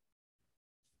this year.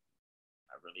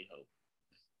 I really hope.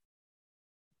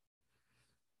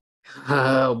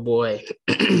 Oh boy.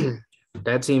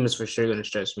 That team is for sure gonna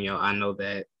stress me out. I know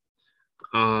that.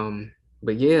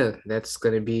 But yeah, that's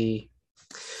gonna be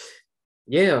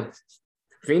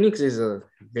Phoenix is a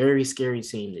very scary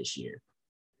team this year.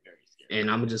 Very scary. And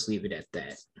I'm gonna just leave it at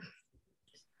that.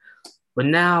 But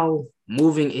now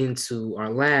moving into our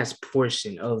last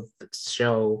portion of the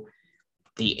show,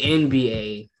 the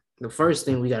NBA, the first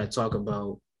thing we got to talk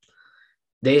about,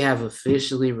 they have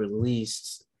officially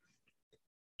released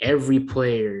every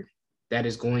player that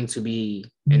is going to be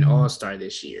an all-star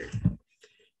this year.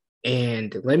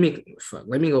 And let me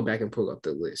go back and pull up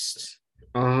the list.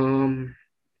 Let me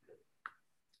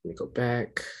go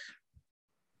back.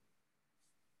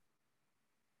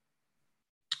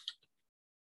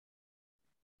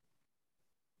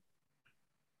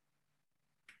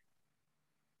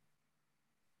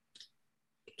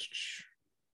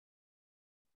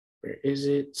 Where is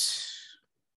it?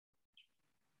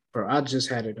 Bro, I just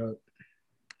had it up.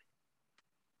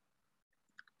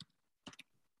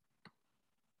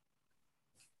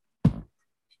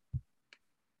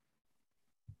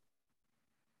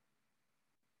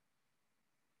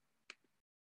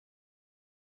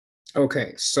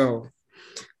 Okay, so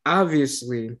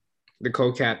obviously the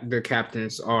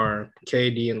captains are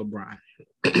KD and LeBron.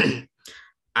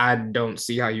 I don't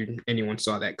see how anyone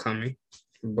saw that coming,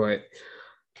 but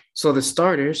so the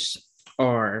starters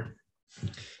are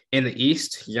in the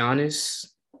East: Giannis,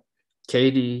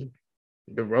 KD,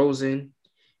 DeRozan,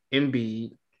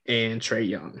 Embiid, and Trae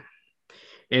Young.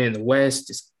 And in the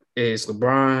West is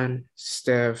LeBron,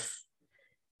 Steph,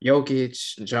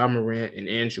 Jokic, John Morant, and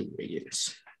Andrew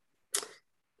Wiggins.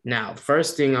 Now, the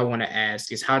first thing I want to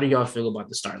ask is how do y'all feel about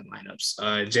the starting lineups?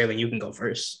 Jalen, you can go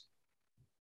first.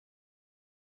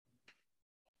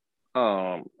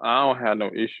 I don't have no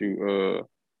issue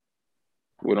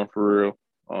with him for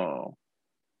real.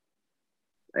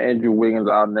 Andrew Wiggins,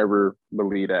 I'll never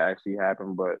believe that actually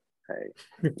happened, but hey,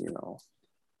 you know,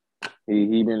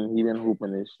 he been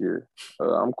hooping this year.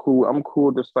 I'm cool. I'm cool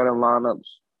with the starting lineups.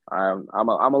 I'm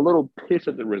a little pissed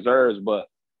at the reserves, but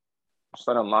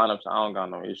starting lineups I don't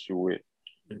got no issue with.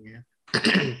 Yeah.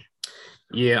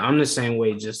 Yeah, I'm the same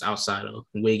way, just outside of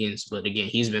Wiggins, but again,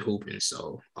 he's been hooping,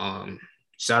 so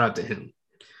shout out to him.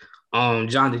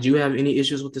 John, did you have any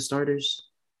issues with the starters?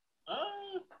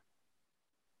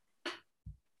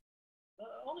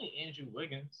 Only Andrew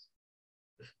Wiggins,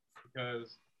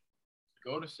 because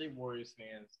Golden State Warriors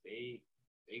fans, they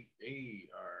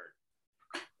are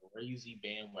crazy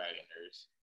bandwagoners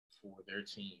for their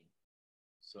team.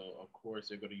 So of course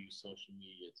they're going to use social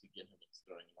media to get him in the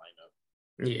starting lineup.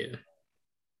 Yeah.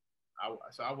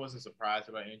 I wasn't surprised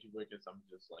about Andrew Wiggins. I'm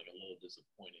just like a little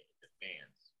disappointed in the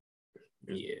fans.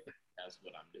 Yeah. That's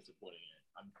what I'm disappointed in.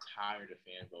 I'm tired of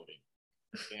fan voting.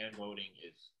 Fan voting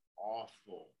is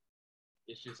awful.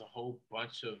 It's just a whole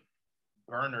bunch of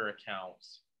burner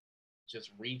accounts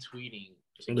just retweeting.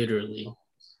 Literally.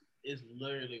 It's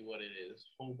literally what it is.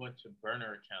 A whole bunch of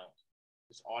burner accounts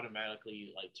just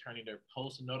automatically like turning their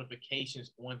post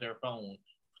notifications on their phone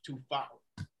to follow.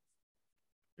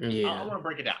 Yeah. I want to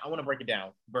break it down.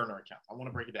 Burner accounts. I want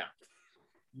to break it down.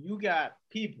 You got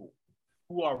people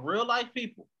who are real life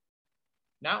people,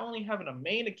 not only having a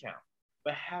main account,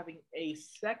 but having a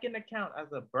second account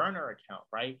as a burner account,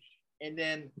 right? And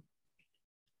then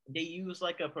they use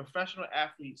like a professional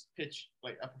athlete's pitch,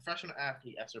 like a professional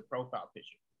athlete as their profile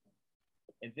picture.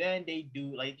 And then they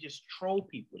do like just troll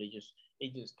people. They just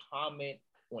comment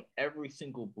on every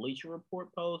single Bleacher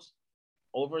Report post,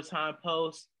 overtime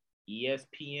post,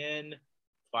 ESPN,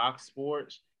 Fox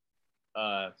Sports,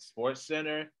 Sports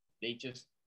Center. They just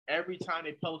every time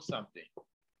they post something,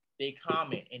 they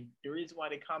comment. And the reason why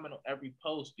they comment on every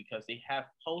post because they have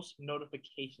post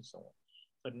notifications on.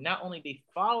 So not only they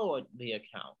follow the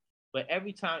account, but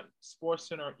every time Sports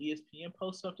Center or ESPN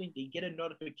posts something, they get a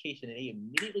notification and they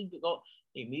immediately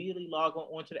log on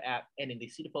onto the app and then they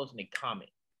see the post and they comment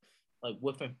like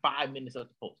within 5 minutes of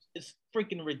the post. It's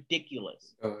freaking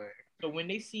ridiculous. Okay. So when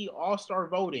they see all-star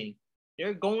voting,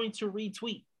 they're going to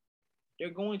retweet.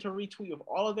 They're going to retweet of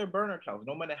all of their burner accounts,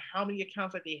 no matter how many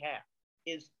accounts that they have.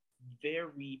 It's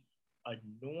very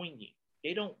annoying.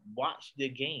 They don't watch the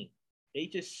game. They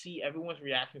just see everyone's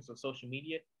reactions on social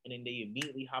media and then they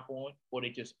immediately hop on or they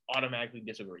just automatically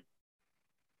disagree.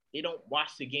 They don't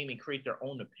watch the game and create their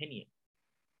own opinion.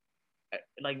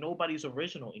 Like nobody's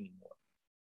original anymore.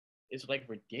 It's like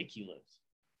ridiculous.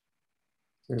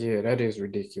 Yeah, that is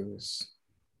ridiculous.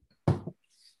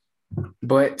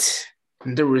 But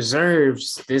the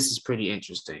reserves, this is pretty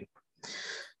interesting.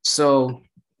 So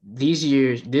this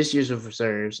year's of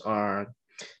reserves are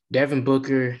Devin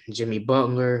Booker, Jimmy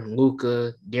Butler,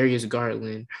 Luka, Darius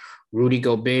Garland, Rudy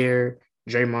Gobert,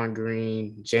 Draymond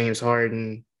Green, James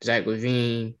Harden, Zach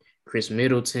LaVine, Chris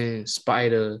Middleton,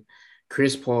 Spider,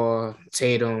 Chris Paul,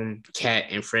 Tatum, Cat,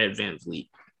 and Fred VanVleet.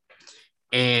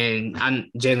 And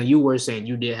Jalen, you were saying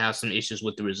you did have some issues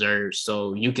with the reserves,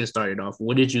 so you can start it off.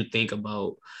 What did you think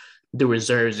about the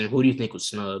reserves, and who do you think was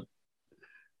snubbed?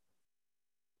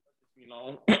 You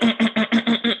know,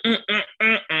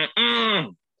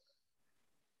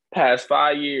 past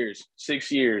 5 years,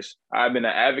 6 years, I've been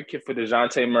an advocate for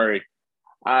DeJounte Murray.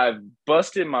 I've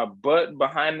busted my butt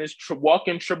behind this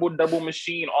walking triple-double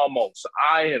machine almost.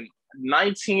 I am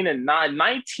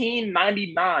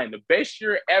 1999, the best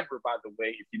year ever, by the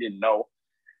way, if you didn't know.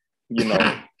 You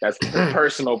know, that's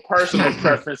personal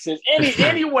preferences.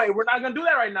 Anyway, we're not going to do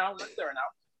that right now.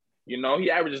 You know,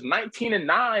 he averages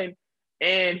 19-9,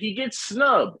 and he gets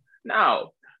snubbed.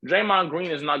 Now, Draymond Green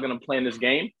is not going to play in this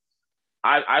game.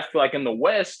 I feel like in the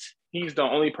West, he's the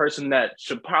only person that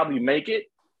should probably make it.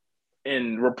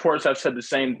 And reports have said the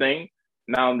same thing.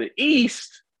 Now in the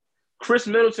East, Chris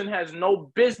Middleton has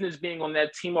no business being on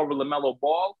that team over LaMelo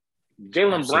Ball.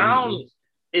 Jaylen Brown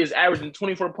is averaging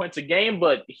 24 points a game,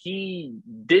 but he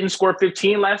didn't score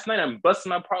 15 last night. I'm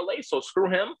busting my parlay, so screw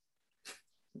him.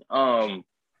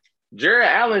 Jared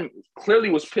Allen clearly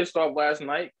was pissed off last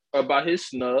night about his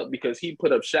snub because he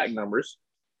put up Shaq numbers.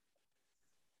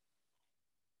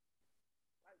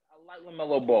 I like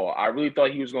LaMelo Ball. I really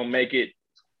thought he was going to make it.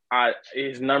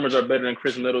 his numbers are better than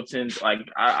Chris Middleton's. Like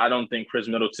I don't think Chris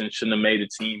Middleton shouldn't have made a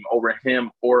team over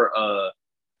him or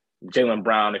Jaylen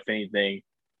Brown, if anything.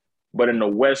 But in the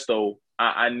West, though,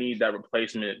 I need that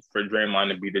replacement for Draymond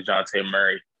to be DeJounte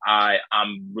Murray.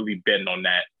 I'm really betting on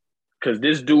that because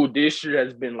this dude this year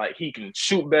has been like he can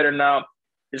shoot better now.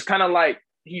 It's kind of like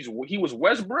he was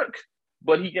Westbrook,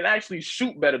 but he can actually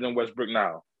shoot better than Westbrook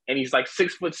now. And he's like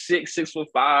 6'6",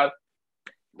 6'5",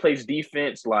 plays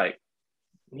defense. Like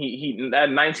he that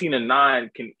 19 and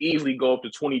 9 can easily go up to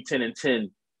 20, 10 and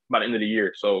 10 by the end of the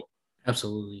year. So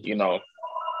absolutely,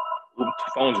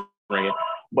 phone's ringing.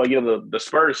 But the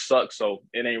Spurs suck, so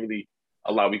it ain't really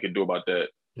a lot we could do about that.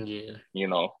 Yeah.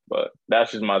 But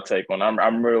that's just my take on it.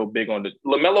 I'm real big on the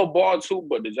LaMelo Ball too,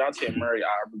 but DeJounte Murray, I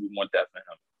really want that for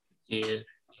him. Yeah.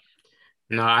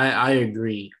 No, I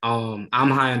agree. I'm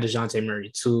high on DeJounte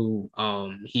Murray too.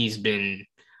 He's been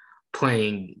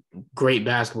playing great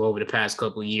basketball over the past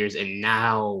couple of years, and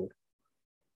now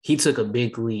he took a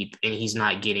big leap, and he's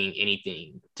not getting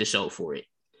anything to show for it.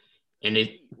 And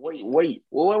wait.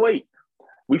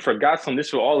 We forgot something. This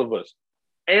for all of us.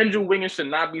 Andrew Wiggins should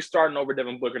not be starting over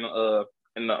Devin Booker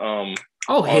in the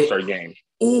All-Star game.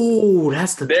 Oh,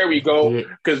 there we go.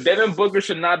 Because Devin Booker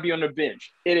should not be on the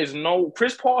bench. It is no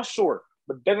Chris Paul, sure,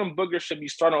 but Devin Booker should be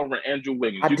starting over Andrew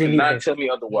Wiggins. You cannot tell me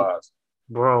otherwise,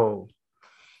 bro.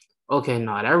 Okay,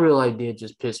 that real idea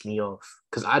just pissed me off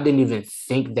because I didn't even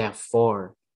think that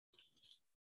far.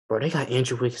 Bro, they got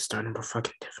Andrew Wiggins starting over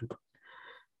fucking Devin Booker.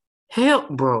 Hell,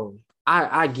 bro.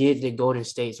 I get that Golden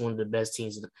State's one of the best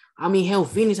teams. I mean, hell,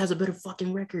 Phoenix has a better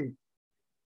fucking record.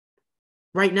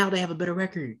 Right now, they have a better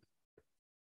record.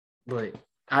 But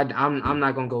I'm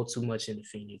not gonna go too much into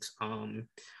Phoenix.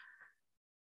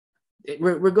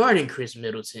 Regarding Chris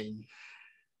Middleton,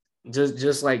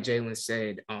 just like Jalen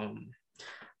said,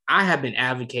 I have been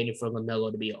advocating for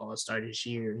LaMelo to be an All-Star this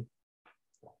year,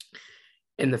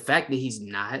 and the fact that he's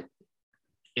not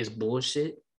is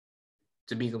bullshit.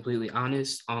 To be completely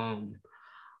honest, I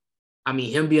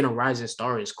mean, him being a rising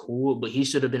star is cool, but he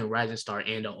should have been a rising star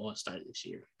and an All-Star this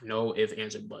year. No ifs,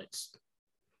 ands, or buts.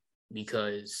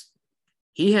 Because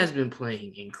he has been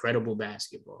playing incredible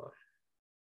basketball.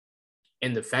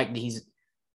 And the fact that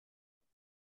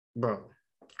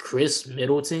Chris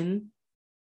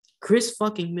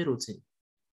fucking Middleton.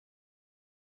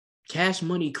 Cash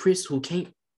Money Chris, who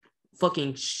can't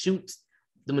fucking shoot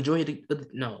the majority of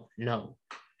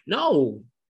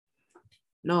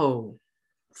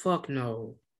Fuck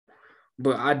no.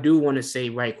 But I do want to say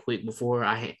right quick before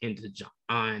I end to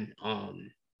John,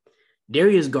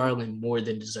 Darius Garland more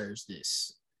than deserves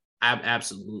this.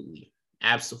 Absolutely.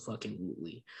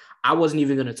 Absolutely. I wasn't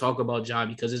even going to talk about John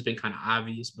because it's been kind of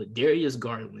obvious, but Darius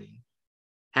Garland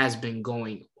has been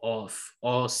going off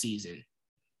all season.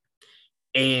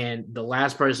 And the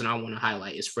last person I want to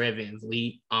highlight is Fred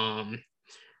VanVleet.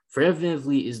 Fred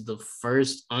VanVleet is the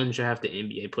first undrafted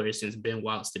NBA player since Ben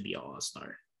Wallace to be an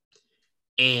All-Star.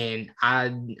 And I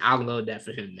love that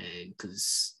for him, man,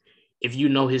 because if you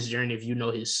know his journey, if you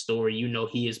know his story, you know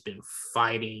he has been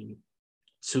fighting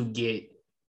to get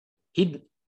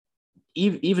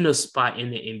even a spot in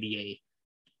the NBA.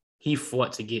 He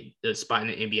fought to get the spot in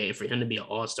the NBA, and for him to be an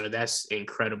All-Star, that's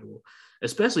incredible,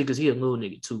 especially because he's a little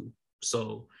nigga too.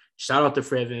 So shout out to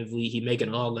Fred VanVleet. He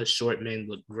making all the short men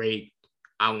look great.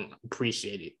 I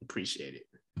appreciate it.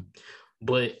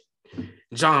 But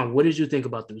John, what did you think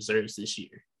about the reserves this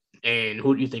year? And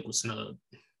who do you think was snubbed?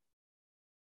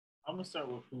 I'm going to start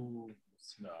with who was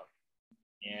snubbed.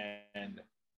 And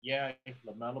yeah,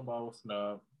 LaMelo Ball was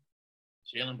snubbed.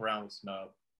 Jaylen Brown was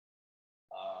snubbed.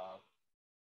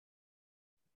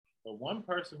 But one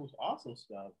person who's also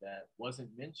snubbed that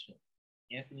wasn't mentioned,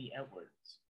 Anthony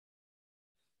Edwards.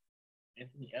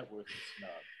 Anthony Edwards is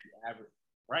snubbed.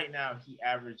 Right now, he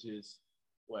averages,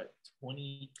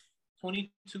 22.3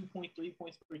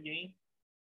 points per game?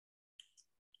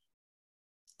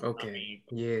 Okay. I mean,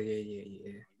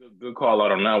 yeah. Good call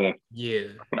out on that one.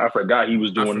 Yeah. I forgot he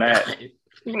was doing that.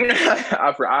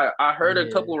 I heard a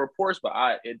couple of reports, but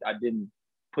I didn't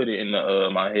put it in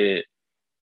my head.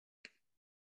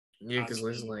 Yeah, because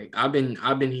it's like I've been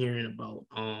hearing about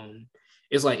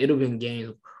it's like it'll been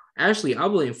games. Actually, I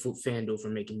blame FanDuel for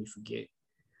making me forget.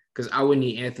 Because I would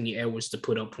need Anthony Edwards to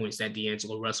put up points that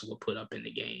D'Angelo Russell would put up in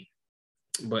the game.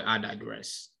 But I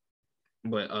digress.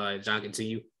 But John,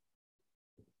 continue.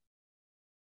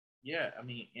 Yeah, I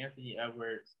mean, Anthony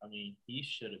Edwards, he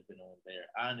should have been on there.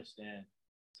 I understand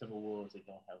Timberwolves, they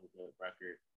don't have a good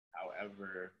record.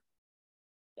 However,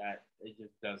 that it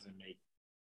just doesn't make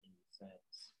any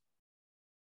sense.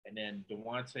 And then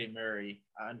DeJounte Murray,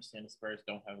 I understand the Spurs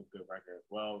don't have a good record as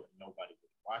well. Nobody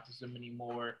watches them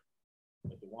anymore.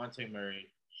 But DeJounte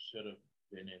Murray should have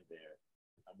been in there.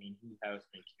 I mean, he has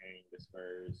been carrying the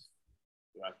Spurs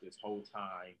throughout this whole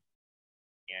time.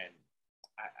 And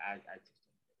I just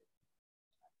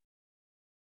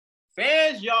don't get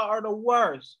it. Fans, y'all are the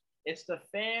worst. It's the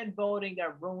fan voting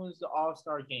that ruins the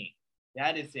All-Star game.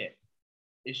 That is it.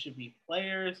 It should be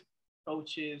players,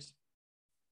 coaches,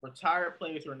 retired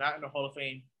players who are not in the Hall of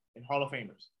Fame, and Hall of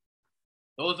Famers.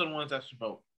 Those are the ones that should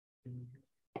vote.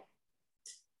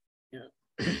 Yeah.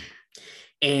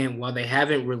 And while they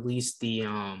haven't released the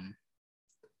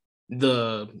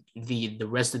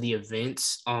rest of the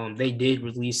events, they did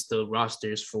release the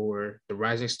rosters for the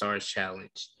Rising Stars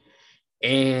Challenge.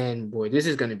 And boy, this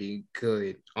is gonna be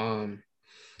good.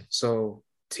 So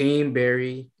Team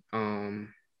Barry,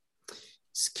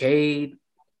 Cade,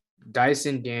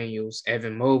 Dyson Daniels,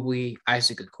 Evan Mobley,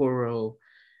 Isaac Okoro,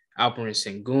 Alperen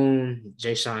Sengun,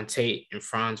 Jason Tate, and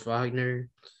Franz Wagner.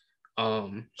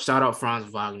 Shout out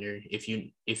Franz Wagner if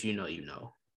you know, you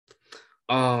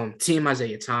know. Team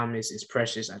Isaiah Thomas is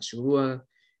Precious Achiuwa,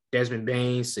 Desmond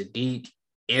Bain, Sadiq,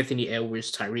 Anthony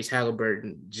Edwards, Tyrese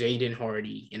Halliburton, Jaden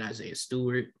Hardy, and Isaiah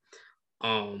Stewart.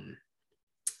 I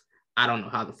don't know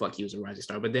how the fuck he was a rising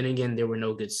star, but then again, there were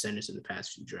no good centers in the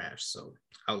past few drafts, so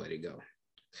I'll let it go.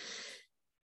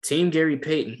 Team Gary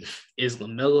Payton is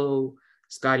LaMelo,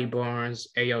 Scotty Barnes,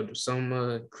 Ayo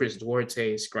Dosunmu, Chris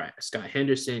Duarte, Scott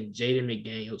Henderson, Jaden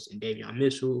McDaniels, and Davion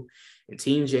Mitchell. And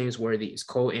Team James Worthy is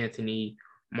Cole Anthony,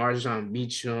 Marjon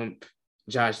Beauchamp,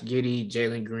 Josh Giddey,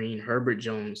 Jalen Green, Herbert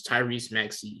Jones, Tyrese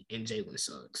Maxey, and Jalen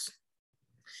Suggs.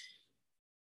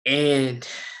 And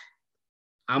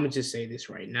I'm going to just say this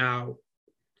right now.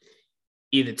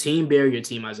 Either Team Barry or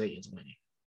Team Isaiah is winning.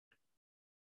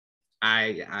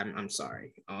 I'm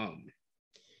sorry.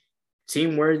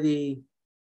 Team Worthy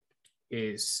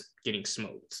is getting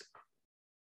smoked.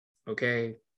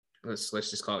 Okay? Let's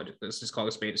just call it a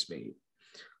spade a spade.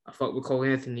 I fuck with Cole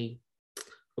Anthony.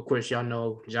 Of course, y'all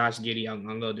know Josh Giddey. I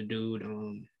love the dude.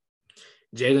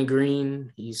 Jalen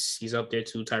Green, he's up there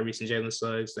too. Tyrese and Jalen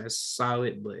Suggs, that's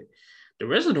solid. But the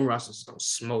rest of the rosters is gonna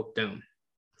smoke them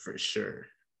for sure.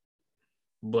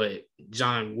 But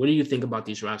John, what do you think about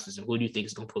these rosters, and who do you think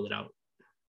is gonna pull it out?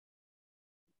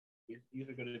 These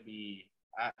are gonna be.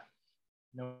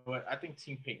 You know what? I think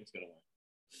Team Payton's gonna win.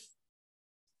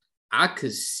 I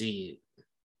could see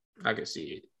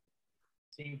it.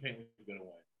 Team Payton's gonna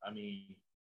win. I mean,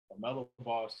 LaMelo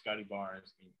Ball, Scotty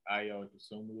Barnes, and Ayo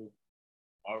Dosunmu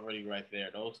already right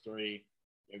there. Those three,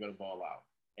 they're gonna ball out.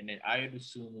 And then Ayo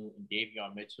Dosunmu and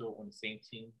Davion Mitchell on the same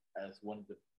team as one of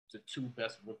the two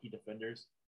best rookie defenders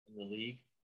in the league.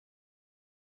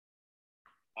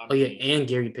 And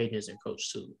Gary Payton is their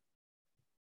coach too.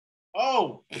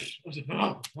 Oh, it's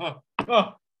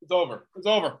over.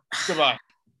 Goodbye.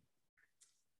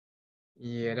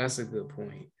 Yeah, that's a good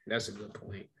point.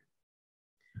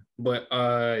 But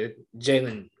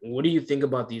Jalen, what do you think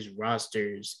about these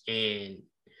rosters, and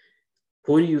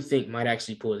who do you think might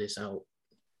actually pull this out?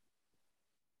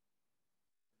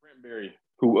 Brent Berry,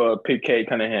 who picked Cade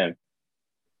Cunningham.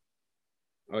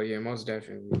 Oh yeah, most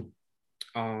definitely.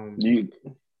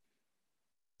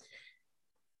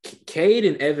 Cade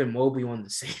and Evan Mobley on the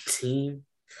same team.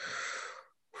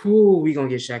 Whew, we gonna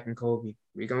get Shaq and Kobe.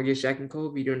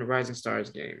 During the Rising Stars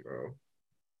game, bro.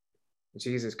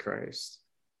 Jesus Christ.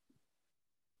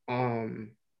 Do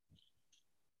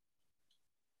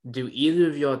either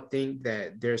of y'all think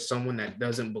that there's someone that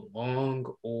doesn't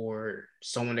belong or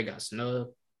someone that got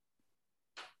snubbed?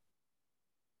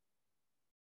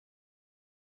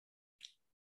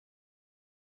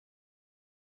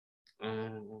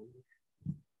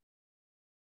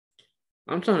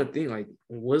 I'm trying to think, like,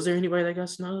 was there anybody that got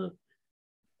snubbed?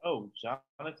 Oh,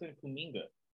 Jonathan Kuminga.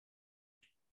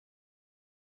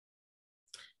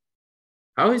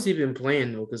 How has he been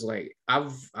playing though? Because like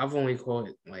I've only caught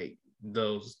like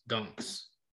those dunks.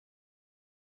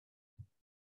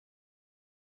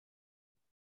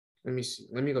 Let me see.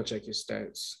 Let me go check his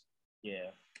stats.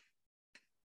 Yeah.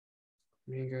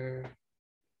 Kuminga.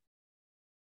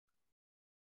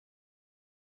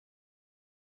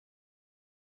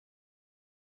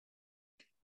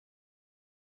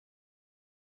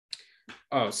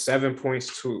 Oh, 7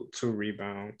 points, two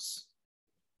rebounds.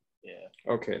 Yeah.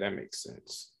 Okay, that makes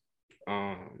sense.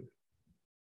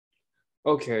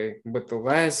 Okay, but the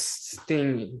last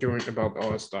thing about the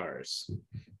All-Stars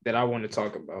that I want to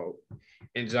talk about,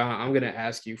 and John, I'm gonna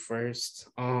ask you first.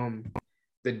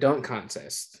 The dunk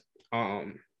contest.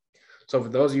 So for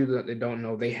those of you that don't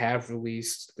know, they have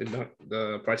released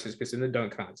the participants in the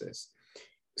dunk contest.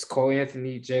 It's Cole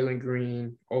Anthony, Jalen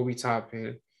Green, Obi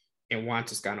Toppin, and Juan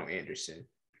Toscano Anderson.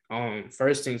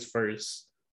 First things first,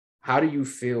 how do you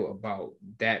feel about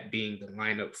that being the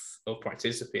lineup of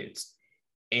participants,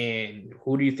 and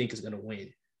who do you think is going to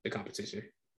win the competition?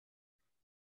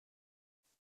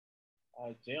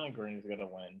 Jalen Green is gonna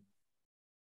win.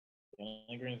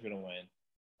 Jalen Green is gonna win.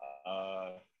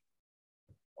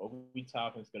 Obi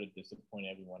Toppin's gonna disappoint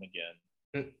everyone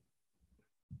again.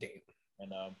 Damn.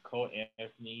 And Cole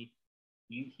Anthony,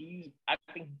 I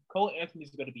think Cole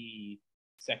Anthony's gonna be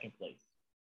second place.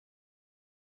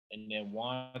 And then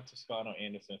Juan Toscano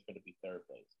Anderson is gonna be third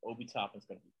place. Obi Toppin's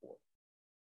gonna be fourth.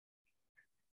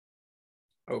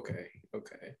 Okay.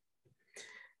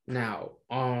 Now,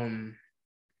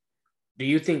 do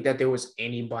you think that there was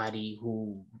anybody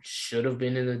who should have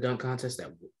been in the dunk contest that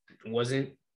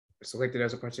wasn't selected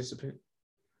as a participant?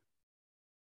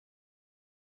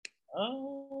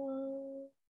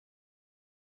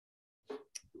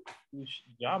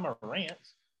 Ja Morant.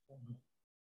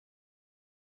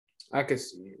 I could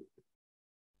see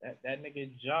it. That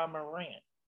nigga Ja Morant.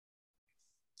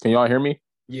 Can y'all hear me?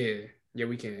 Yeah,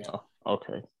 we can. Oh,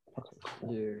 okay.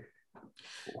 Cool. Yeah.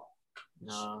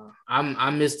 Nah,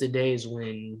 I miss the days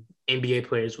when NBA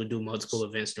players would do multiple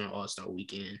events during All-Star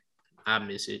Weekend. I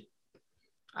miss it.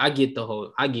 I get it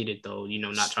though.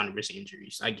 Not trying to risk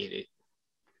injuries. I get it.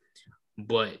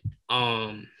 But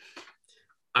John,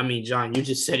 you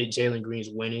just said it. Jalen Green's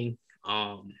winning.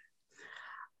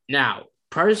 Now,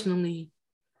 personally,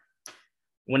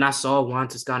 when I saw Juan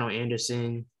Toscano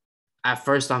Anderson, at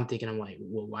first I'm thinking, I'm like,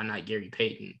 well, why not Gary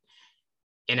Payton?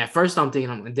 And at first I'm thinking,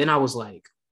 and then I was like,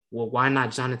 well, why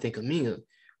not Jonathan Kuminga?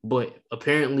 But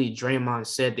apparently Draymond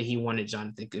said that he wanted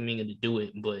Jonathan Kuminga to do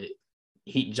it, but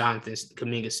Jonathan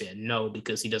Kuminga said no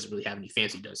because he doesn't really have any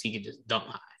fancy dunks. He can just dunk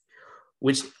high,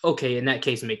 which, okay, in that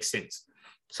case makes sense.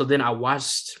 So then I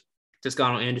watched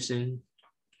Toscano Anderson,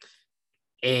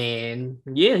 and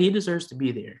yeah, he deserves to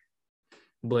be there.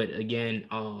 But again,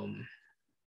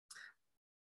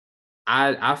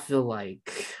 I feel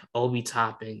like Obi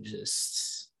Toppin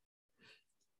just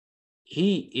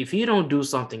if he don't do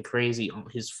something crazy on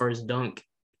his first dunk,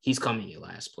 he's coming in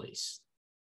last place.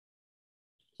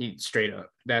 He straight up.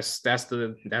 That's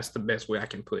the best way I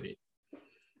can put it.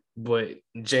 But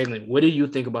Jalen, what do you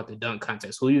think about the dunk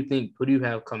contest? Who do you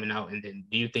have coming out? And then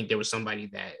do you think there was somebody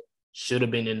that should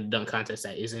have been in the dunk contest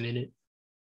that isn't in it?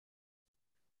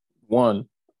 One,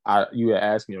 you had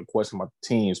asked me a question about the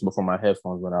teams before my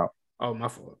headphones went out. Oh, my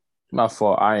fault. My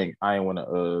fault. I ain't want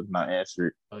to not answer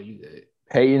it. Oh, you did.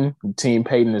 Team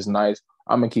Payton is nice.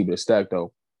 I'm gonna keep it a stack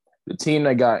though. The team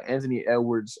that got Anthony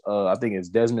Edwards, I think it's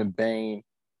Desmond Bane,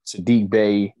 Sadiq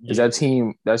Bey. Yeah. Is that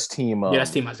team? That's team.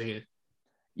 That's team Isaiah.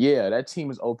 Yeah, that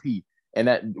team is OP. And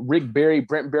that Rick Barry,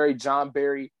 Brent Barry, John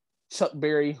Barry, Chuck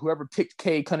Barry, whoever picked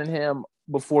Cade Cunningham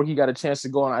before he got a chance to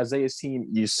go on Isaiah's team,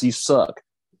 you suck.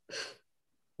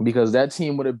 Because that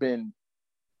team would have been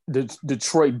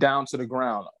Detroit down to the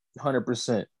ground,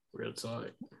 100%. Real talk.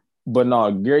 But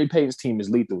no, Gary Payton's team is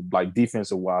lethal, like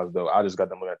defensive wise though. I just got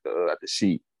them looking at the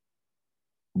sheet.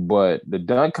 But the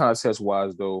dunk contest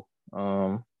wise though,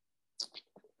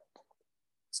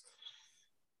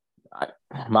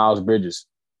 Miles Bridges,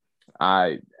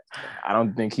 I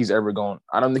don't think he's ever going.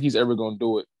 I don't think he's ever going to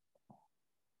do it.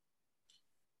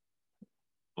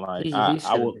 Like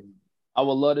I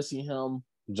would love to see him.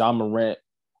 Ja Morant.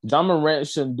 Ja Morant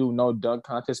shouldn't do no dunk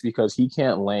contest because he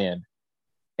can't land.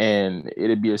 And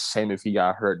it'd be a shame if he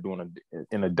got hurt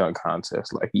in a dunk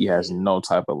contest. Like he has no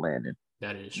type of landing.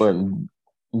 That is true.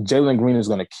 But Jalen Green is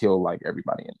gonna kill like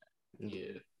everybody in that.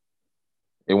 Yeah.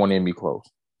 It won't even be close.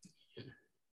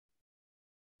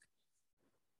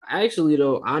 Actually,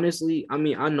 though, honestly, I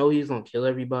know he's gonna kill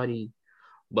everybody,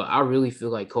 but I really feel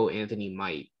like Cole Anthony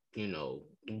might,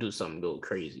 do something real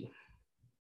crazy.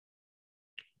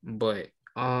 But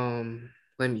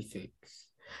let me think.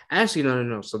 Actually,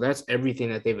 no. So that's everything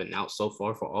that they've announced so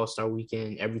far for All-Star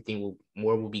Weekend. Everything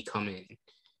will be coming,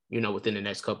 within the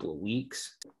next couple of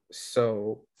weeks.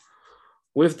 So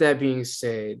with that being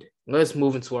said, let's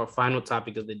move into our final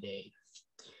topic of the day.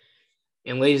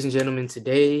 And ladies and gentlemen,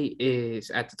 today is,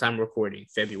 at the time of recording,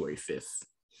 February 5th.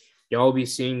 Y'all will be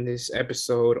seeing this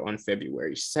episode on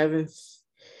February 7th,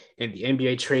 and the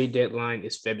NBA trade deadline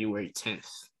is February 10th.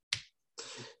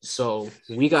 So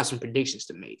we got some predictions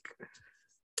to make.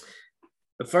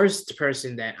 The first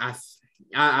person that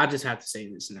I just have to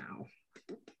say this now.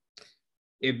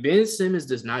 If Ben Simmons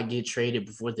does not get traded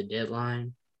before the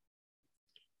deadline,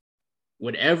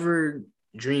 whatever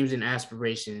dreams and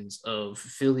aspirations of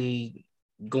Philly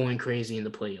going crazy in the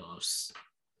playoffs,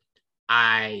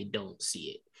 I don't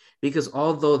see it. Because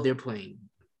although they're playing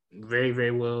very,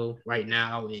 very well right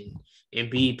now, and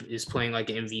Embiid is playing like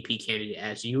an MVP candidate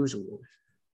as usual.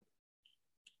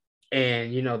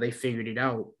 And, they figured it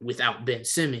out without Ben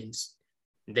Simmons.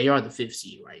 They are the 5th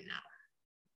seed right now.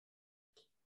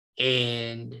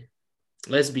 And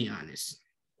let's be honest,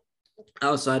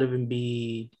 outside of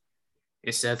Embiid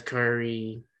and Seth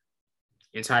Curry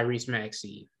and Tyrese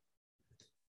Maxey,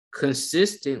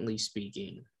 consistently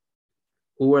speaking,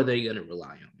 who are they going to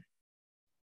rely on?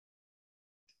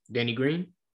 Danny Green?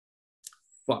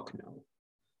 Fuck no.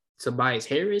 Tobias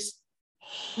Harris?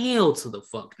 Hell to the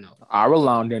fuck no. I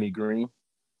rely on Danny Green.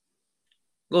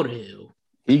 Go to hell.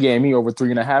 He gave me over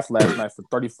 3.5 last night for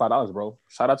 $35, bro.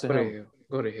 Shout out to Go him. To hell.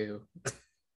 Go to hell.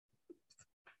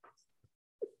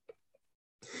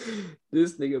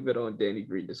 This nigga bet on Danny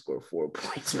Green to score 4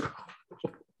 points, bro.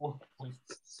 4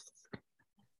 points.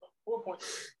 4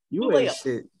 points. You ain't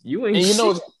shit. You ain't and you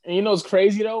know, shit. And you know what's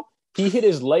crazy though? He hit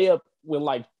his layup with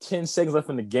like 10 seconds left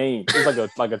in the game. It was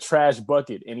like a trash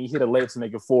bucket, and he hit a layup to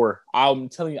make it 4. I'm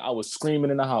telling you, I was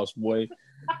screaming in the house, boy.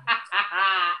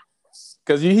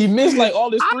 Because he missed like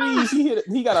all his threes.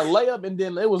 He got a layup, and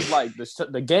then it was like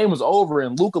the game was over,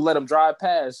 and Luka let him drive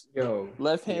past.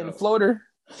 Left hand floater,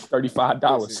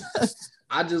 $35.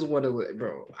 I just want to,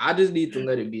 bro. I just need to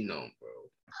let it be known, bro.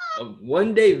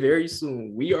 One day, very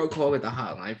soon, we are calling the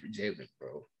hotline for Jalen,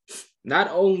 bro. Not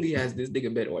only has this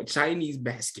nigga bet on Chinese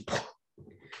basketball,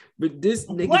 but this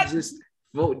nigga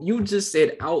you just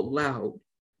said out loud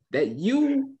that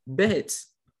you bet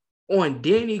on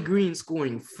Danny Green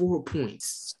scoring 4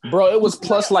 points. Bro, it was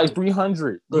plus like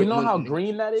 300. Look, you know how nigga,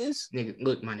 green that is? Nigga,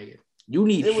 look, my nigga. You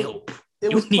need help.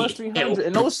 It was plus 300.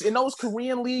 And those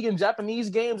Korean League and Japanese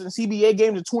games and CBA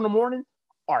games at 2 a.m.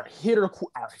 are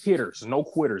hitters, no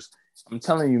quitters. I'm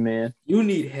telling you, man. You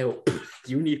need help.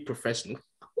 You need professional.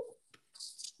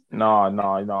 No.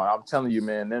 I'm telling you,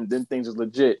 man. Them things is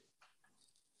legit.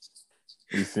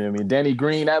 You feel me? Danny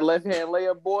Green, that left hand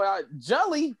layup, boy,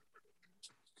 Jelly.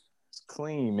 It's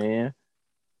clean, man.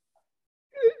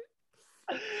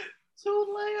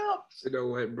 2 layups. You know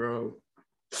what, bro?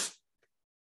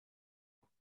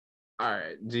 All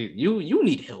right, G, you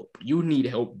need help. You need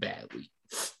help badly.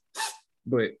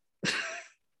 But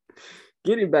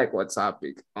getting back on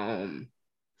topic,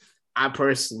 I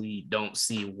personally don't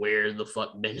see where the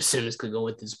fuck Ben Simmons could go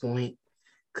at this point,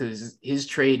 because his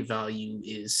trade value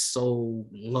is so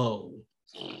low.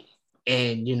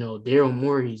 And, Daryl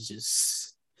Morey's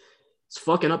just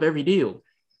fucking up every deal.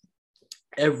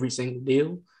 Every single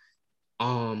deal.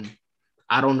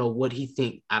 I don't know what he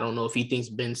think. I don't know if he thinks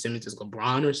Ben Simmons is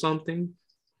LeBron or something,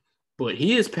 but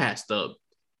he has passed up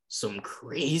some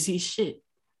crazy shit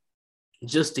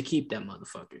just to keep that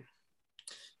motherfucker.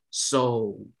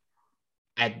 So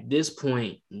at this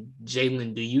point,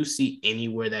 Jalen, do you see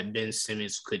anywhere that Ben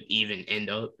Simmons could even end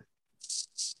up?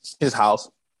 His house.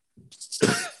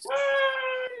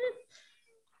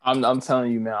 I'm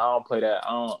telling you, man, I don't play that.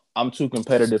 I'm too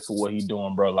competitive for what he's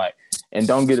doing, bro. Like, and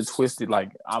don't get it twisted.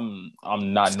 Like, I'm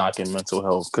not knocking mental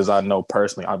health, because I know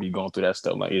personally I'll be going through that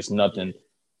stuff. Like, it's nothing.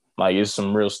 Like, it's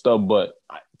some real stuff. But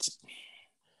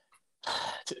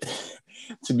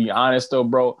to be honest, though,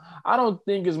 bro, I don't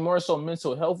think it's more so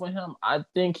mental health for him. I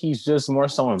think he's just more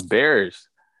so embarrassed,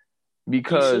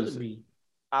 because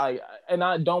I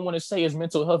don't want to say his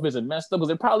mental health isn't messed up,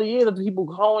 because it probably is. People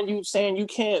calling you saying you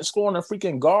can't score on a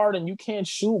freaking guard and you can't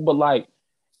shoot, but like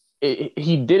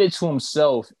he did it to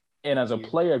himself. And as a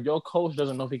player, if your coach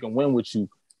doesn't know if he can win with you,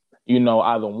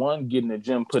 either one, get in the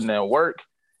gym, putting that work,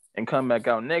 and come back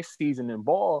out next season and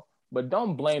ball. But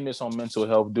don't blame this on mental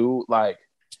health, dude. Like,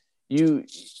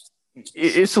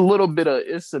 it's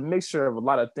a mixture of a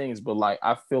lot of things, but like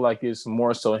I feel like it's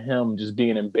more so him just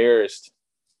being embarrassed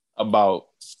about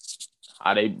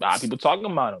how people talking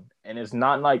about him. And it's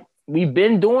not like we've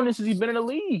been doing this since he's been in the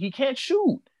league. He can't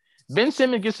shoot. Ben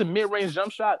Simmons gets a mid-range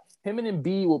jump shot. Him and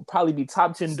Embiid will probably be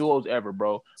top 10 duos ever,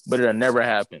 bro. But it'll never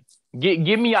happen.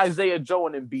 Give me Isaiah Joe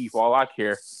and Embiid for all I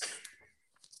care.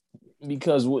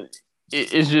 Because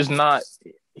it's just not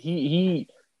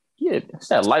it's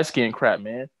that light skin crap,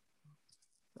 man.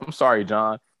 I'm sorry,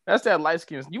 John. That's that light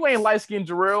skin. You ain't light skin,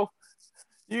 Jarrell.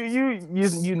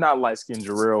 You not light skin,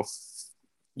 Jarrell.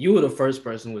 You were the first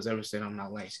person who's ever said I'm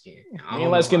not light skinned. You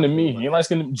ain't light skinned to me. You ain't light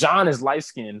skinned. John is light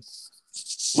skinned.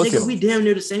 Nigga, we damn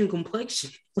near the same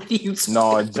complexion. What are you saying?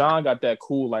 No, John got that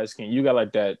cool light skin. You got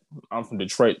like that. I'm from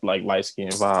Detroit, like light skin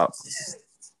vibe.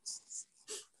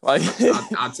 Like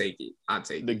I'll take it.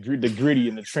 The gritty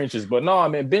in the trenches. But no,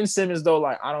 man, Ben Simmons though,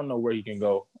 like I don't know where he can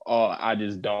go. I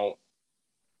just don't.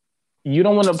 You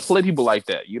don't want to play people like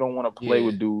that. You don't want to play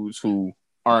with dudes who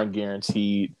aren't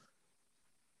guaranteed.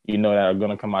 That are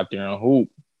gonna come out there and hoop.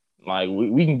 Like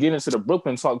we can get into the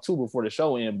Brooklyn talk too before the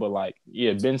show ends, but like,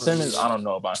 yeah, Ben Simmons, yeah. I don't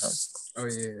know about him. Oh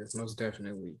yeah, most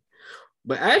definitely.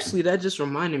 But actually, that just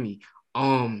reminded me.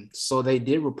 So they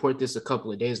did report this a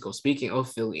couple of days ago. Speaking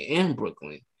of Philly and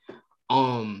Brooklyn,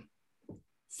 um,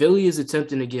 Philly is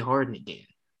attempting to get Harden again.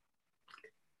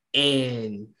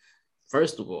 And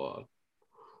first of all,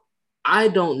 I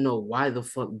don't know why the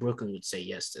fuck Brooklyn would say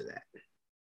yes to that.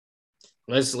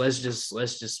 Let's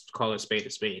just call it a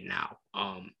spade now.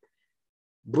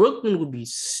 Brooklyn would be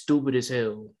stupid as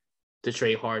hell to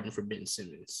trade Harden for Ben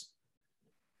Simmons.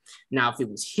 Now, if it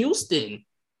was Houston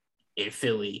and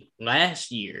Philly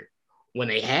last year when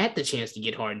they had the chance to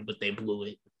get Harden, but they blew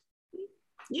it,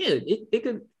 yeah,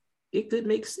 it could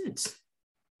make sense.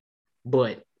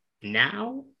 But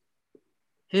now,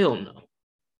 hell no.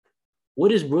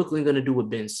 What is Brooklyn gonna do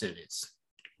with Ben Simmons?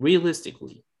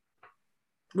 Realistically.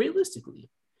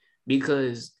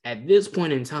 Because at this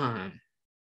point in time,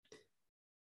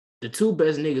 the two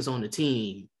best niggas on the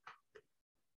team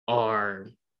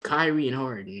are Kyrie and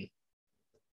Harden.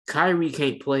 Kyrie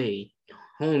can't play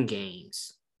home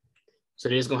games, so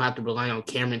they're just gonna have to rely on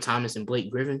Cameron Thomas and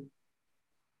Blake Griffin.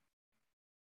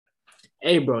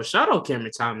 Hey, bro, shout out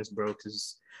Cameron Thomas, bro,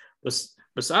 because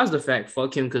besides the fact,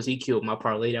 fuck him, because he killed my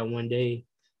parlay that one day,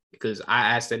 because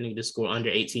I asked that nigga to score under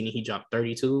 18 and he dropped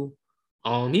 32.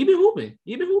 He been hooping.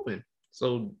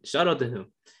 So shout out to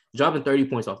him, dropping 30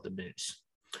 points off the bench.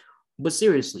 But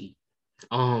seriously,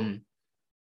 John,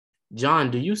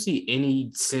 do you see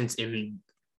any sense in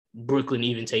Brooklyn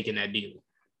even taking that deal?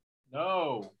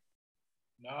 No.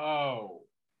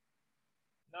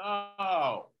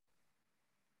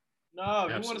 If you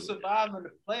want to survive in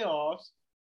the playoffs,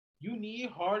 you need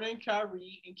Harden,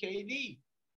 Kyrie, and KD.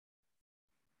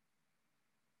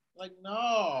 Like,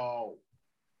 no.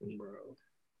 Bro.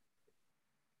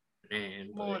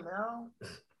 Man, come on now.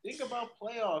 Think about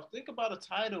playoffs. Think about a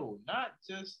title, not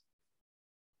just.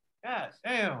 God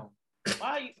damn.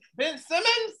 Why Ben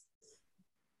Simmons?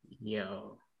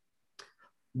 Yo.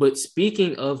 But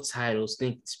speaking of titles,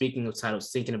 thinking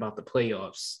about the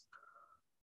playoffs.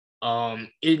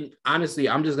 Honestly,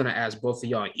 I'm just gonna ask both of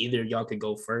y'all. Either y'all could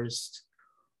go first.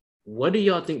 What do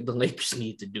y'all think the Lakers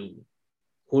need to do?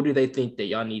 Who do they think that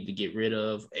y'all need to get rid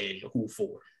of, and who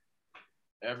for?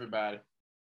 Everybody.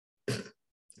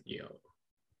 Yo.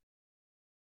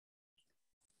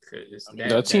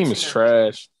 That team is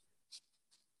trash.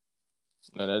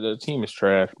 That team is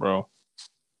trash, bro.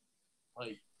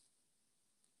 Like,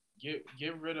 get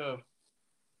rid of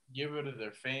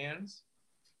their fans.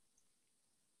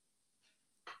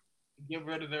 Get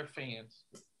rid of their fans.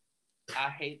 I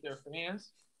hate their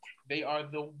fans. They are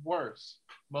the worst,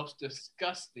 most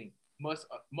disgusting, most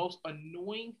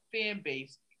annoying fan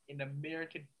base in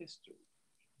American history.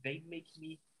 They make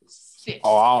me sick.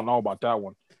 Oh, I don't know about that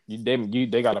one.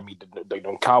 They gotta meet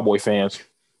the Cowboy fans.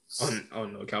 Oh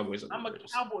no, Cowboys. I'm a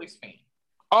Cowboys fan.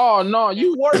 Oh no,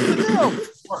 you worse than them.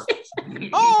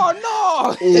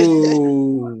 Oh no.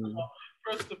 Ooh.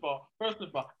 First of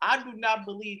all, I do not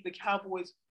believe the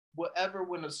Cowboys will ever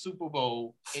win a Super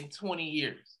Bowl in 20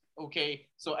 years. Okay,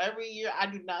 so every year I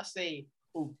do not say,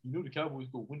 "Oh, you know the Cowboys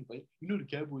gonna win it, right? You know the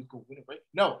Cowboys gonna win it, right?"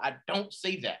 No, I don't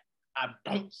say that.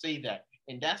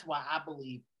 And that's why I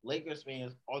believe Lakers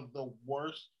fans are the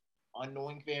worst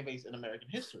annoying fan base in American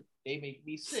history. They make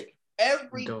me sick.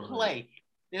 Every play,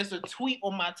 there's a tweet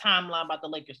on my timeline about the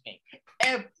Lakers game.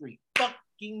 Every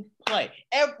fucking play.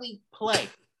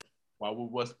 Why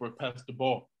would Westbrook pass the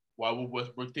ball? Why would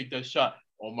Westbrook take that shot?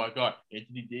 Oh my God,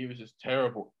 Anthony Davis is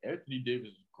terrible. Anthony Davis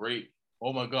is great.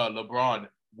 Oh my God, LeBron,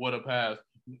 what a pass.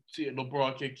 See,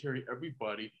 LeBron can carry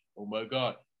everybody. Oh my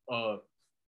God.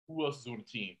 Who else is on the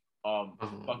team?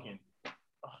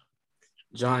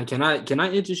 John, can I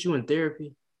interest you in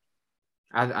therapy?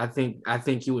 I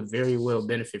think you would very well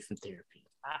benefit from therapy.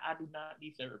 I do not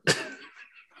need therapy.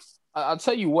 I'll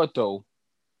tell you what though.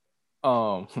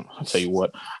 I'll tell you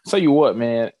what,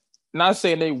 man. Not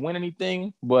saying they win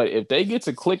anything, but if they get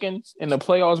to clicking in the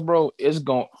playoffs, bro, it's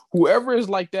going whoever is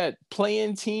like that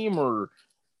playing team or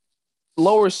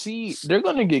lower seed, they're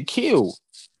gonna get killed.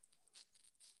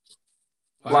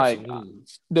 Like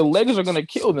the Lakers are gonna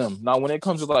kill them. Now, when it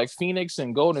comes to like Phoenix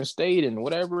and Golden State and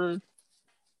whatever,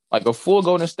 like a full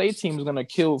Golden State team is gonna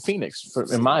kill Phoenix,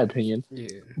 in my opinion.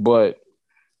 Yeah. But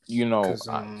you know,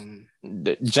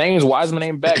 James Wiseman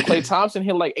ain't back. Klay Thompson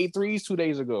hit like 8 threes 2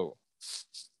 days ago.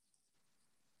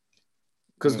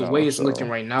 Because the way it's looking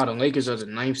right now, the Lakers are the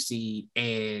 9th seed,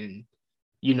 and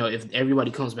you know if everybody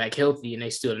comes back healthy and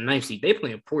they still the 9th seed, they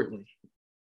play in Portland.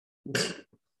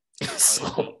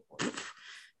 So.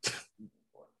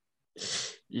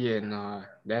 Yeah, nah,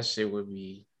 that shit would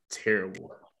be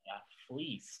terrible.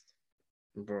 fleeced.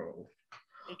 Bro.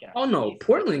 Oh no, fleeced.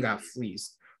 Portland got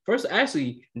fleeced. First,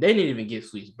 actually, they didn't even get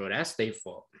fleeced, bro. That's their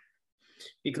fault.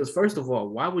 Because first of all,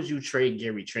 why would you trade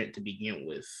Gary Trent to begin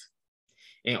with?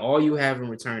 And all you have in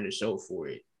return to show for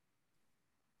it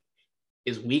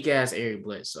is weak ass Eric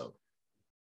Bledsoe.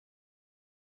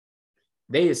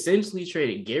 They essentially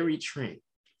traded Gary Trent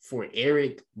for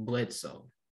Eric Bledsoe.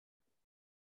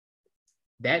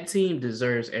 That team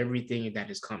deserves everything that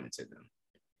is coming to them.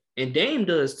 And Dame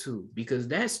does too, because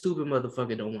that stupid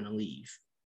motherfucker don't want to leave.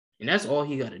 And that's all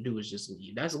he got to do is just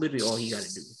leave. That's literally all he got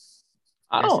to do.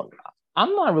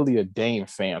 I'm not really a Dame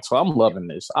fan, so I'm loving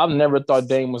this. I've never thought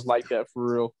Dame was like that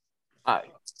for real.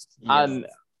 I'm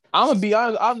gonna be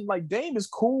honest. I'm like, Dame is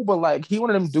cool, but like he one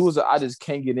of them dudes that I just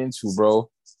can't get into, bro.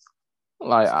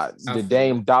 Like the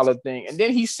Dame dollar thing, and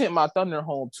then he sent my Thunder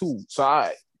home too. So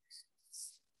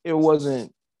it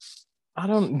wasn't.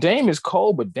 Dame is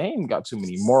cold, but Dame got too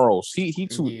many morals. He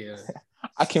too. Yeah.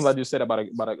 I can't believe I just said about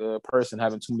a person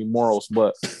having too many morals,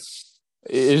 but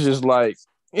it's just like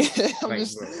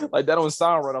like that don't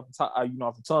sound right off the top,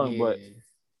 off the tongue. Yeah. But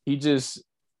he just,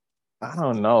 I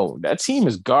don't know. That team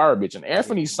is garbage, and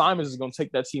Anthony Simons is gonna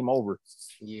take that team over.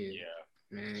 Yeah,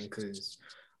 man. Because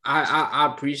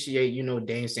I appreciate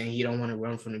Dame saying he don't want to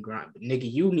run from the grind, but nigga,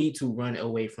 you need to run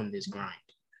away from this grind,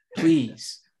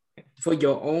 please, for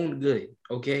your own good,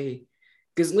 okay?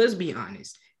 Because let's be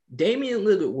honest, Damian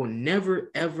Lillard will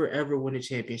never, ever, ever win a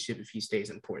championship if he stays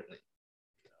in Portland.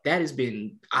 That has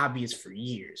been obvious for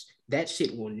years. That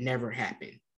shit will never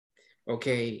happen.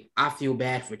 Okay, I feel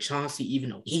bad for Chauncey,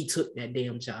 even though he took that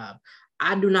damn job.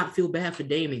 I do not feel bad for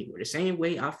Dame anymore. The same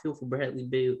way I feel for Bradley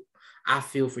Beal, I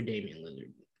feel for Damian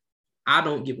Lillard. I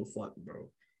don't give a fuck, bro.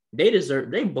 They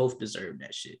both deserve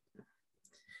that shit.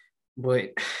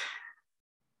 But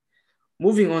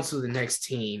moving on to the next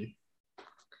team,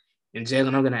 and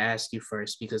Jalen, I'm gonna ask you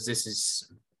first because this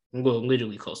is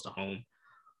literally close to home.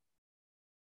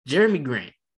 Jerami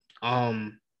Grant.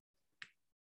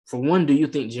 For one, do you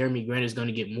think Jerami Grant is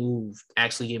going to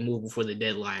actually get moved before the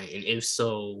deadline? And if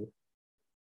so,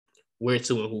 where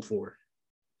to and who for?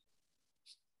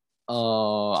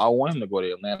 I want him to go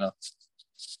to Atlanta.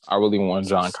 I really want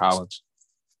John Collins.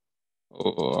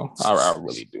 I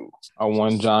really do. I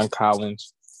want John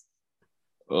Collins.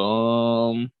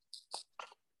 I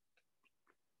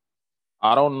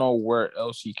don't know where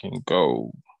else he can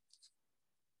go.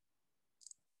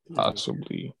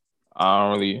 Possibly.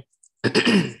 I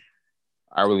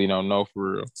really don't know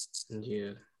for real.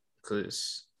 Yeah,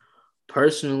 because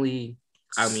personally,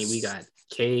 I mean, we got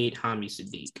Cade, Hami,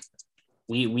 Sadiq.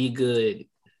 We good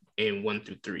in 1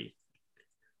 through 3.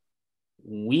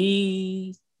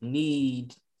 We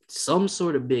need some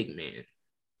sort of big man.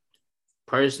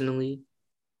 Personally,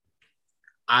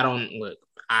 I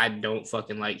don't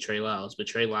fucking like Trey Lyles, but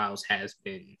Trey Lyles has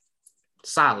been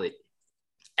solid,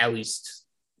 at least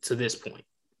to this point.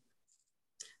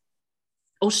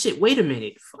 Oh shit, wait a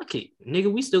minute. Fuck it. Nigga,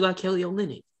 we still got Kelly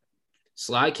Olynyk.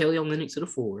 Slide Kelly Olynyk to the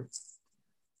 4.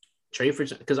 Trade for,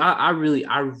 because I really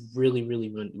wanted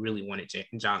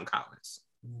John Collins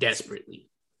desperately.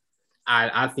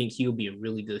 I think he'll be a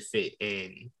really good fit.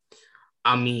 And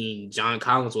I mean, John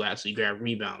Collins will actually grab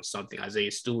rebounds, something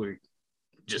Isaiah Stewart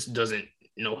just doesn't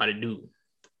know how to do,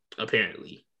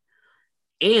 apparently.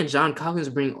 And John Collins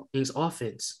brings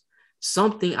offense,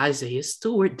 something Isaiah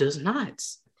Stewart does not.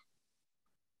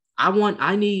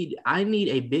 I need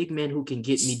a big man who can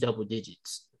get me double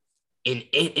digits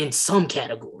in some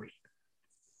category.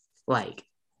 Like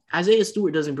Isaiah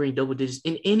Stewart doesn't bring double digits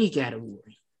in any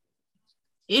category.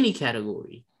 Any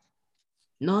category.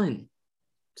 None.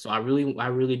 So I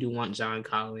really do want John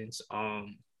Collins. I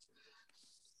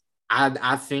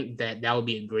think that would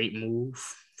be a great move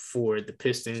for the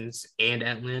Pistons and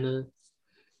Atlanta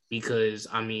because,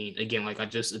 I mean, again, like I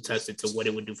just attested to what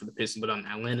it would do for the Pistons, but on the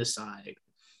Atlanta side,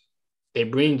 they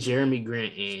bring Jerami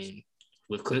Grant in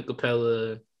with Clint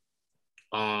Capella,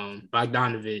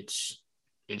 Bogdanovich,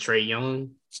 and Trae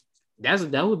Young.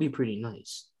 That would be pretty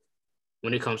nice.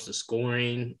 When it comes to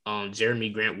scoring,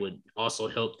 Jerami Grant would also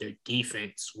help their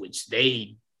defense, which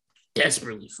they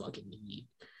desperately fucking need.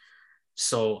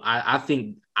 So I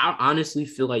honestly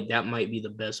feel like that might be the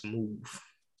best move.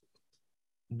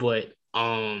 But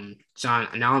John,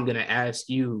 now I'm gonna ask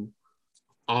you,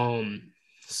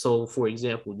 so for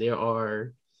example, there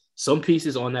are some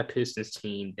pieces on that Pistons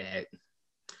team that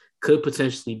could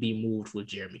potentially be moved with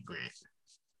Jerami Grant.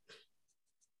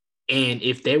 And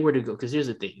if they were to go, because here's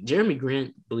the thing, Jerami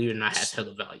Grant, believe it or not, has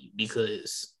hella value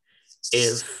because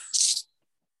if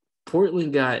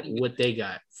Portland got what they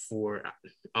got for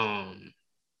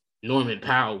Norman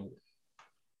Powell,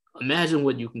 Imagine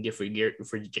what you can get for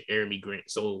Jeremy Grant.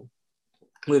 So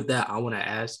with that, I want to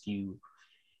ask you: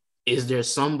 is there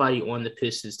somebody on the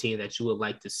Pistons team that you would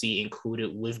like to see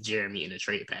included with Jeremy in a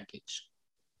trade package?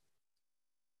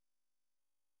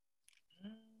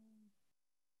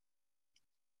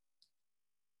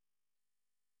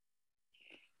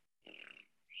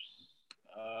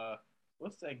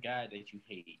 What's that guy that you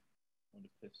hate on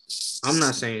the Pistons? I'm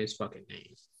not saying his fucking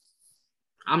name.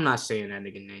 I'm not saying that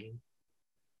nigga name.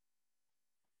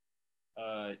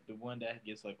 The one that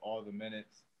gets like all the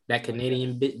minutes. That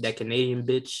Canadian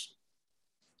bitch.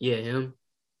 Yeah, him.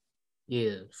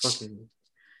 Yeah, fucking.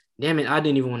 Damn it, I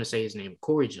didn't even want to say his name.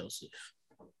 Corey Joseph.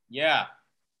 Yeah.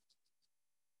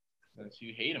 Since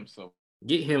you hate him so.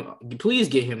 Get him. Please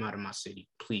get him out of my city.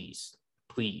 Please.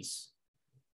 Please.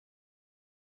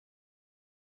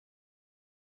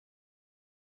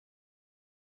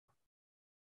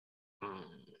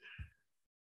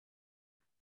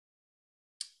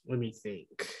 Let me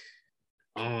think.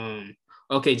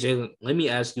 Okay, Jalen, let me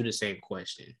ask you the same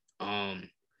question.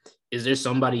 Is there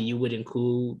somebody you would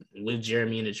include with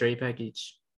Jeremy in the trade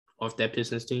package off that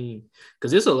Pistons team?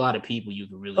 Because there's a lot of people you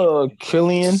could really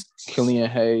Killian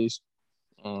Hayes.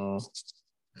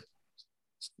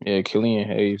 Yeah, Killian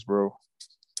Hayes, bro.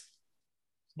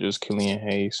 Just Killian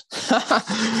Hayes.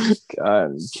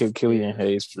 God, Killian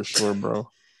Hayes for sure, bro.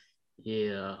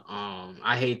 Yeah,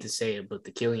 I hate to say it, but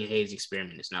the Killian Hayes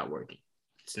experiment is not working.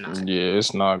 It's not. Yeah,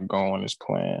 it's not going as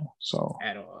planned. So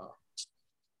at all.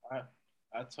 I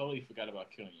totally forgot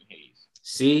about Killian Hayes.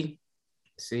 See,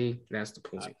 that's the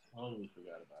point. I totally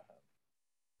forgot about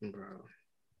him, bro.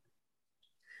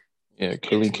 Yeah,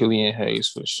 Killian Hayes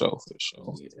for sure.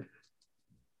 Yeah.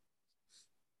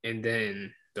 And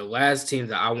then the last team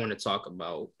that I want to talk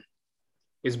about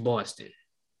is Boston.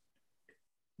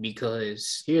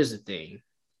 Because here's the thing.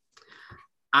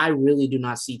 I really do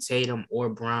not see Tatum or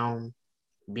Brown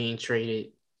being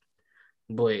traded,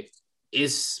 but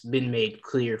it's been made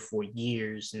clear for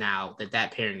years now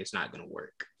that pairing is not going to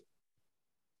work.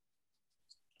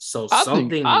 So I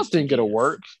think it'll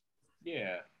work.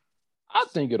 Yeah. I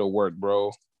think it'll work,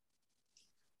 bro.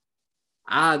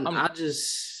 I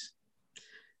just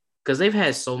because they've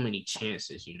had so many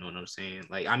chances, you know what I'm saying?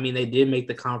 Like, I mean, they did make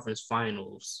the conference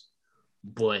finals,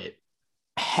 but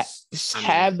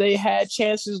have they had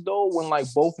chances though when like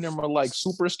both of them are like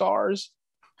superstars?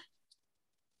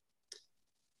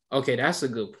 Okay, that's a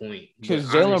good point. Because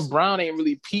Jaylen Brown ain't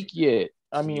really peaked yet.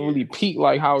 I mean, really peaked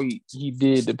like how he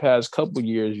did the past couple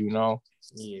years, you know?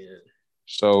 Yeah.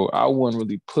 So I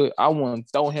wouldn't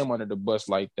throw him under the bus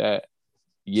like that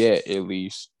yet, at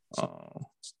least.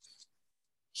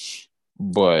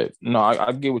 But no,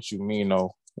 I get what you mean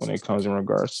though when it comes in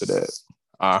regards to that.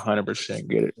 I 100%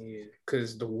 get it. Yeah,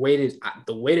 because the way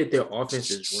that their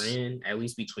offense is ran, at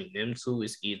least between them two,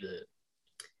 is either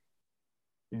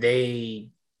they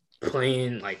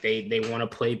playing like they want to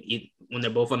play when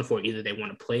they're both on the floor. Either they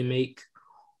want to play make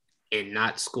and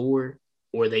not score,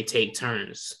 or they take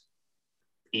turns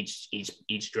each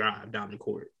drive down the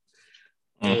court.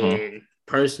 And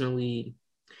personally,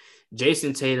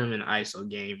 Jason Tatum in the ISO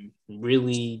game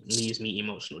really leaves me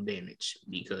emotional damage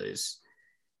because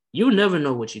you never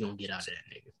know what you're gonna get out of that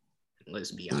nigga.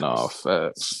 Let's be honest. No,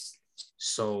 facts.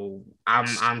 So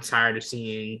I'm tired of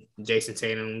seeing Jason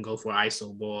Tatum go for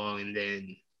ISO ball and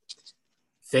then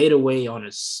fade away on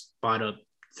a spot up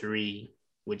three,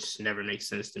 which never makes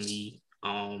sense to me.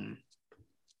 I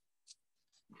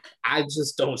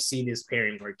just don't see this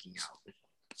pairing working out.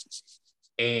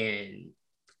 And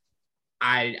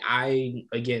I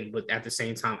again, but at the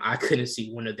same time, I couldn't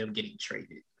see one of them getting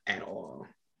traded at all.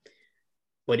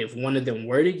 But if one of them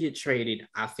were to get traded,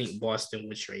 I think Boston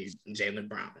would trade Jaylen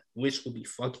Brown, which would be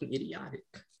fucking idiotic.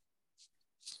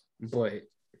 But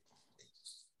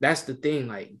that's the thing.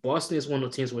 Like, Boston is one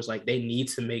of the teams where it's like they need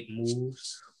to make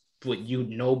moves, but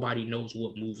nobody knows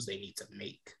what moves they need to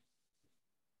make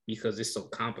because it's so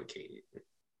complicated.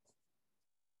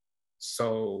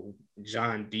 So,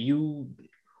 John,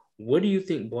 what do you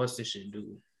think Boston should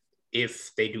do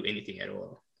if they do anything at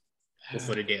all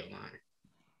before the deadline?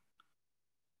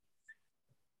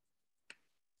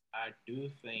 I do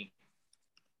think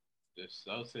the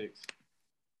Celtics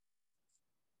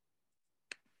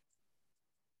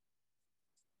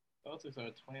are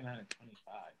 29 and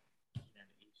 25 in the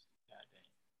East.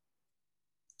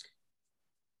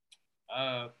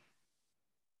 Goddamn.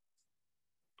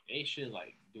 They should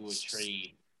like do a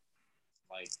trade,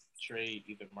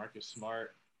 either Marcus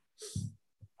Smart,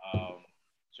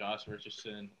 Josh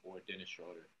Richardson, or Dennis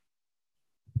Schroeder.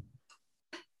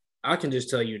 I can just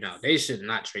tell you now, they should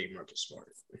not trade Marcus Smart.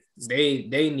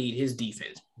 They need his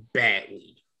defense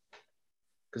badly.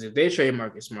 Because if they trade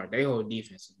Marcus Smart, their whole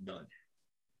defense is done.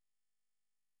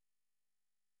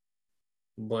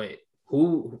 But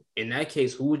who, in that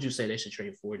case, who would you say they should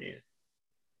trade for then?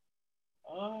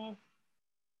 I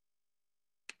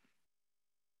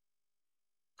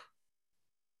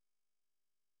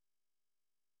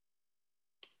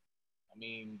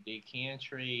mean, they can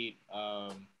trade.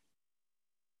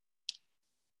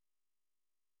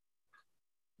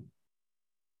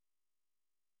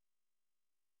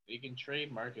 They can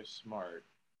trade Marcus Smart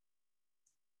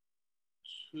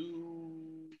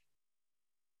to,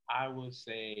 I would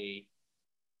say,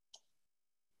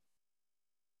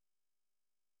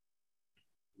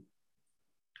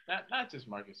 not just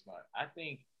Marcus Smart. I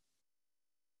think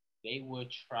they would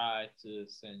try to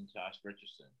send Josh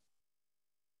Richardson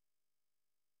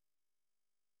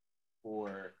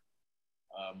for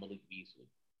Malik Beasley.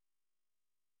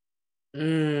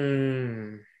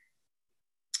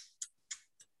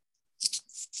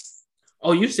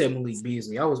 Oh, you said Malik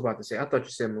Beasley. I was about to say. I thought you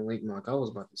said Malik Monk. I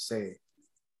was about to say.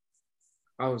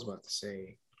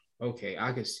 Okay,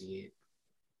 I can see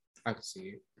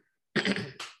it.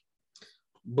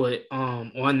 But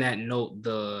on that note,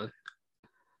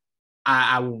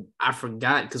 I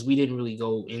forgot because we didn't really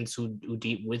go into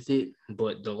deep with it.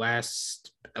 But the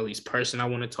last, at least, person I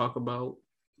want to talk about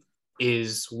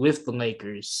is with the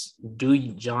Lakers. Do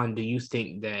you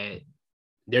think that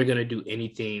they're gonna do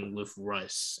anything with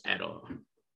Russ at all?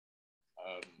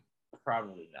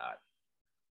 Probably not.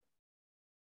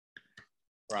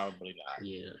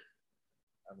 Yeah.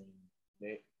 I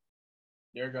mean,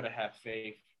 they're gonna have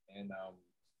faith in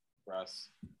Russ,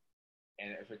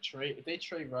 and if they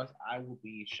trade Russ, I will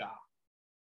be shocked.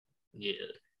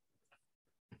 Yeah.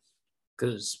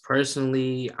 Because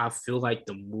personally, I feel like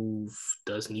the move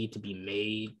does need to be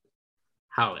made.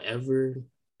 However,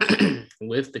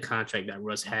 with the contract that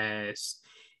Russ has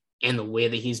and the way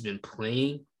that he's been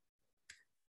playing,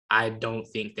 I don't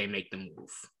think they make the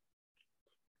move.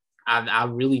 I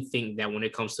really think that when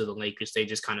it comes to the Lakers, they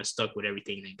just kind of stuck with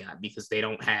everything they got because they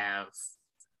don't have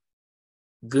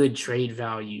good trade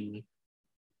value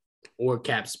or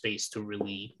cap space to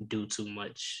really do too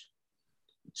much.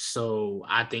 So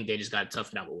I think they just got to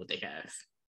tough it out with what they have.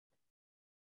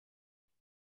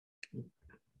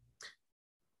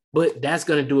 But that's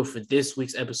going to do it for this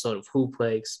week's episode of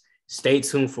Hooplex. Stay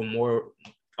tuned for more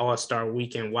All-Star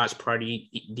Weekend watch party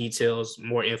details.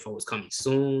 More info is coming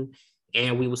soon.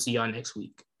 And we will see y'all next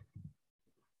week.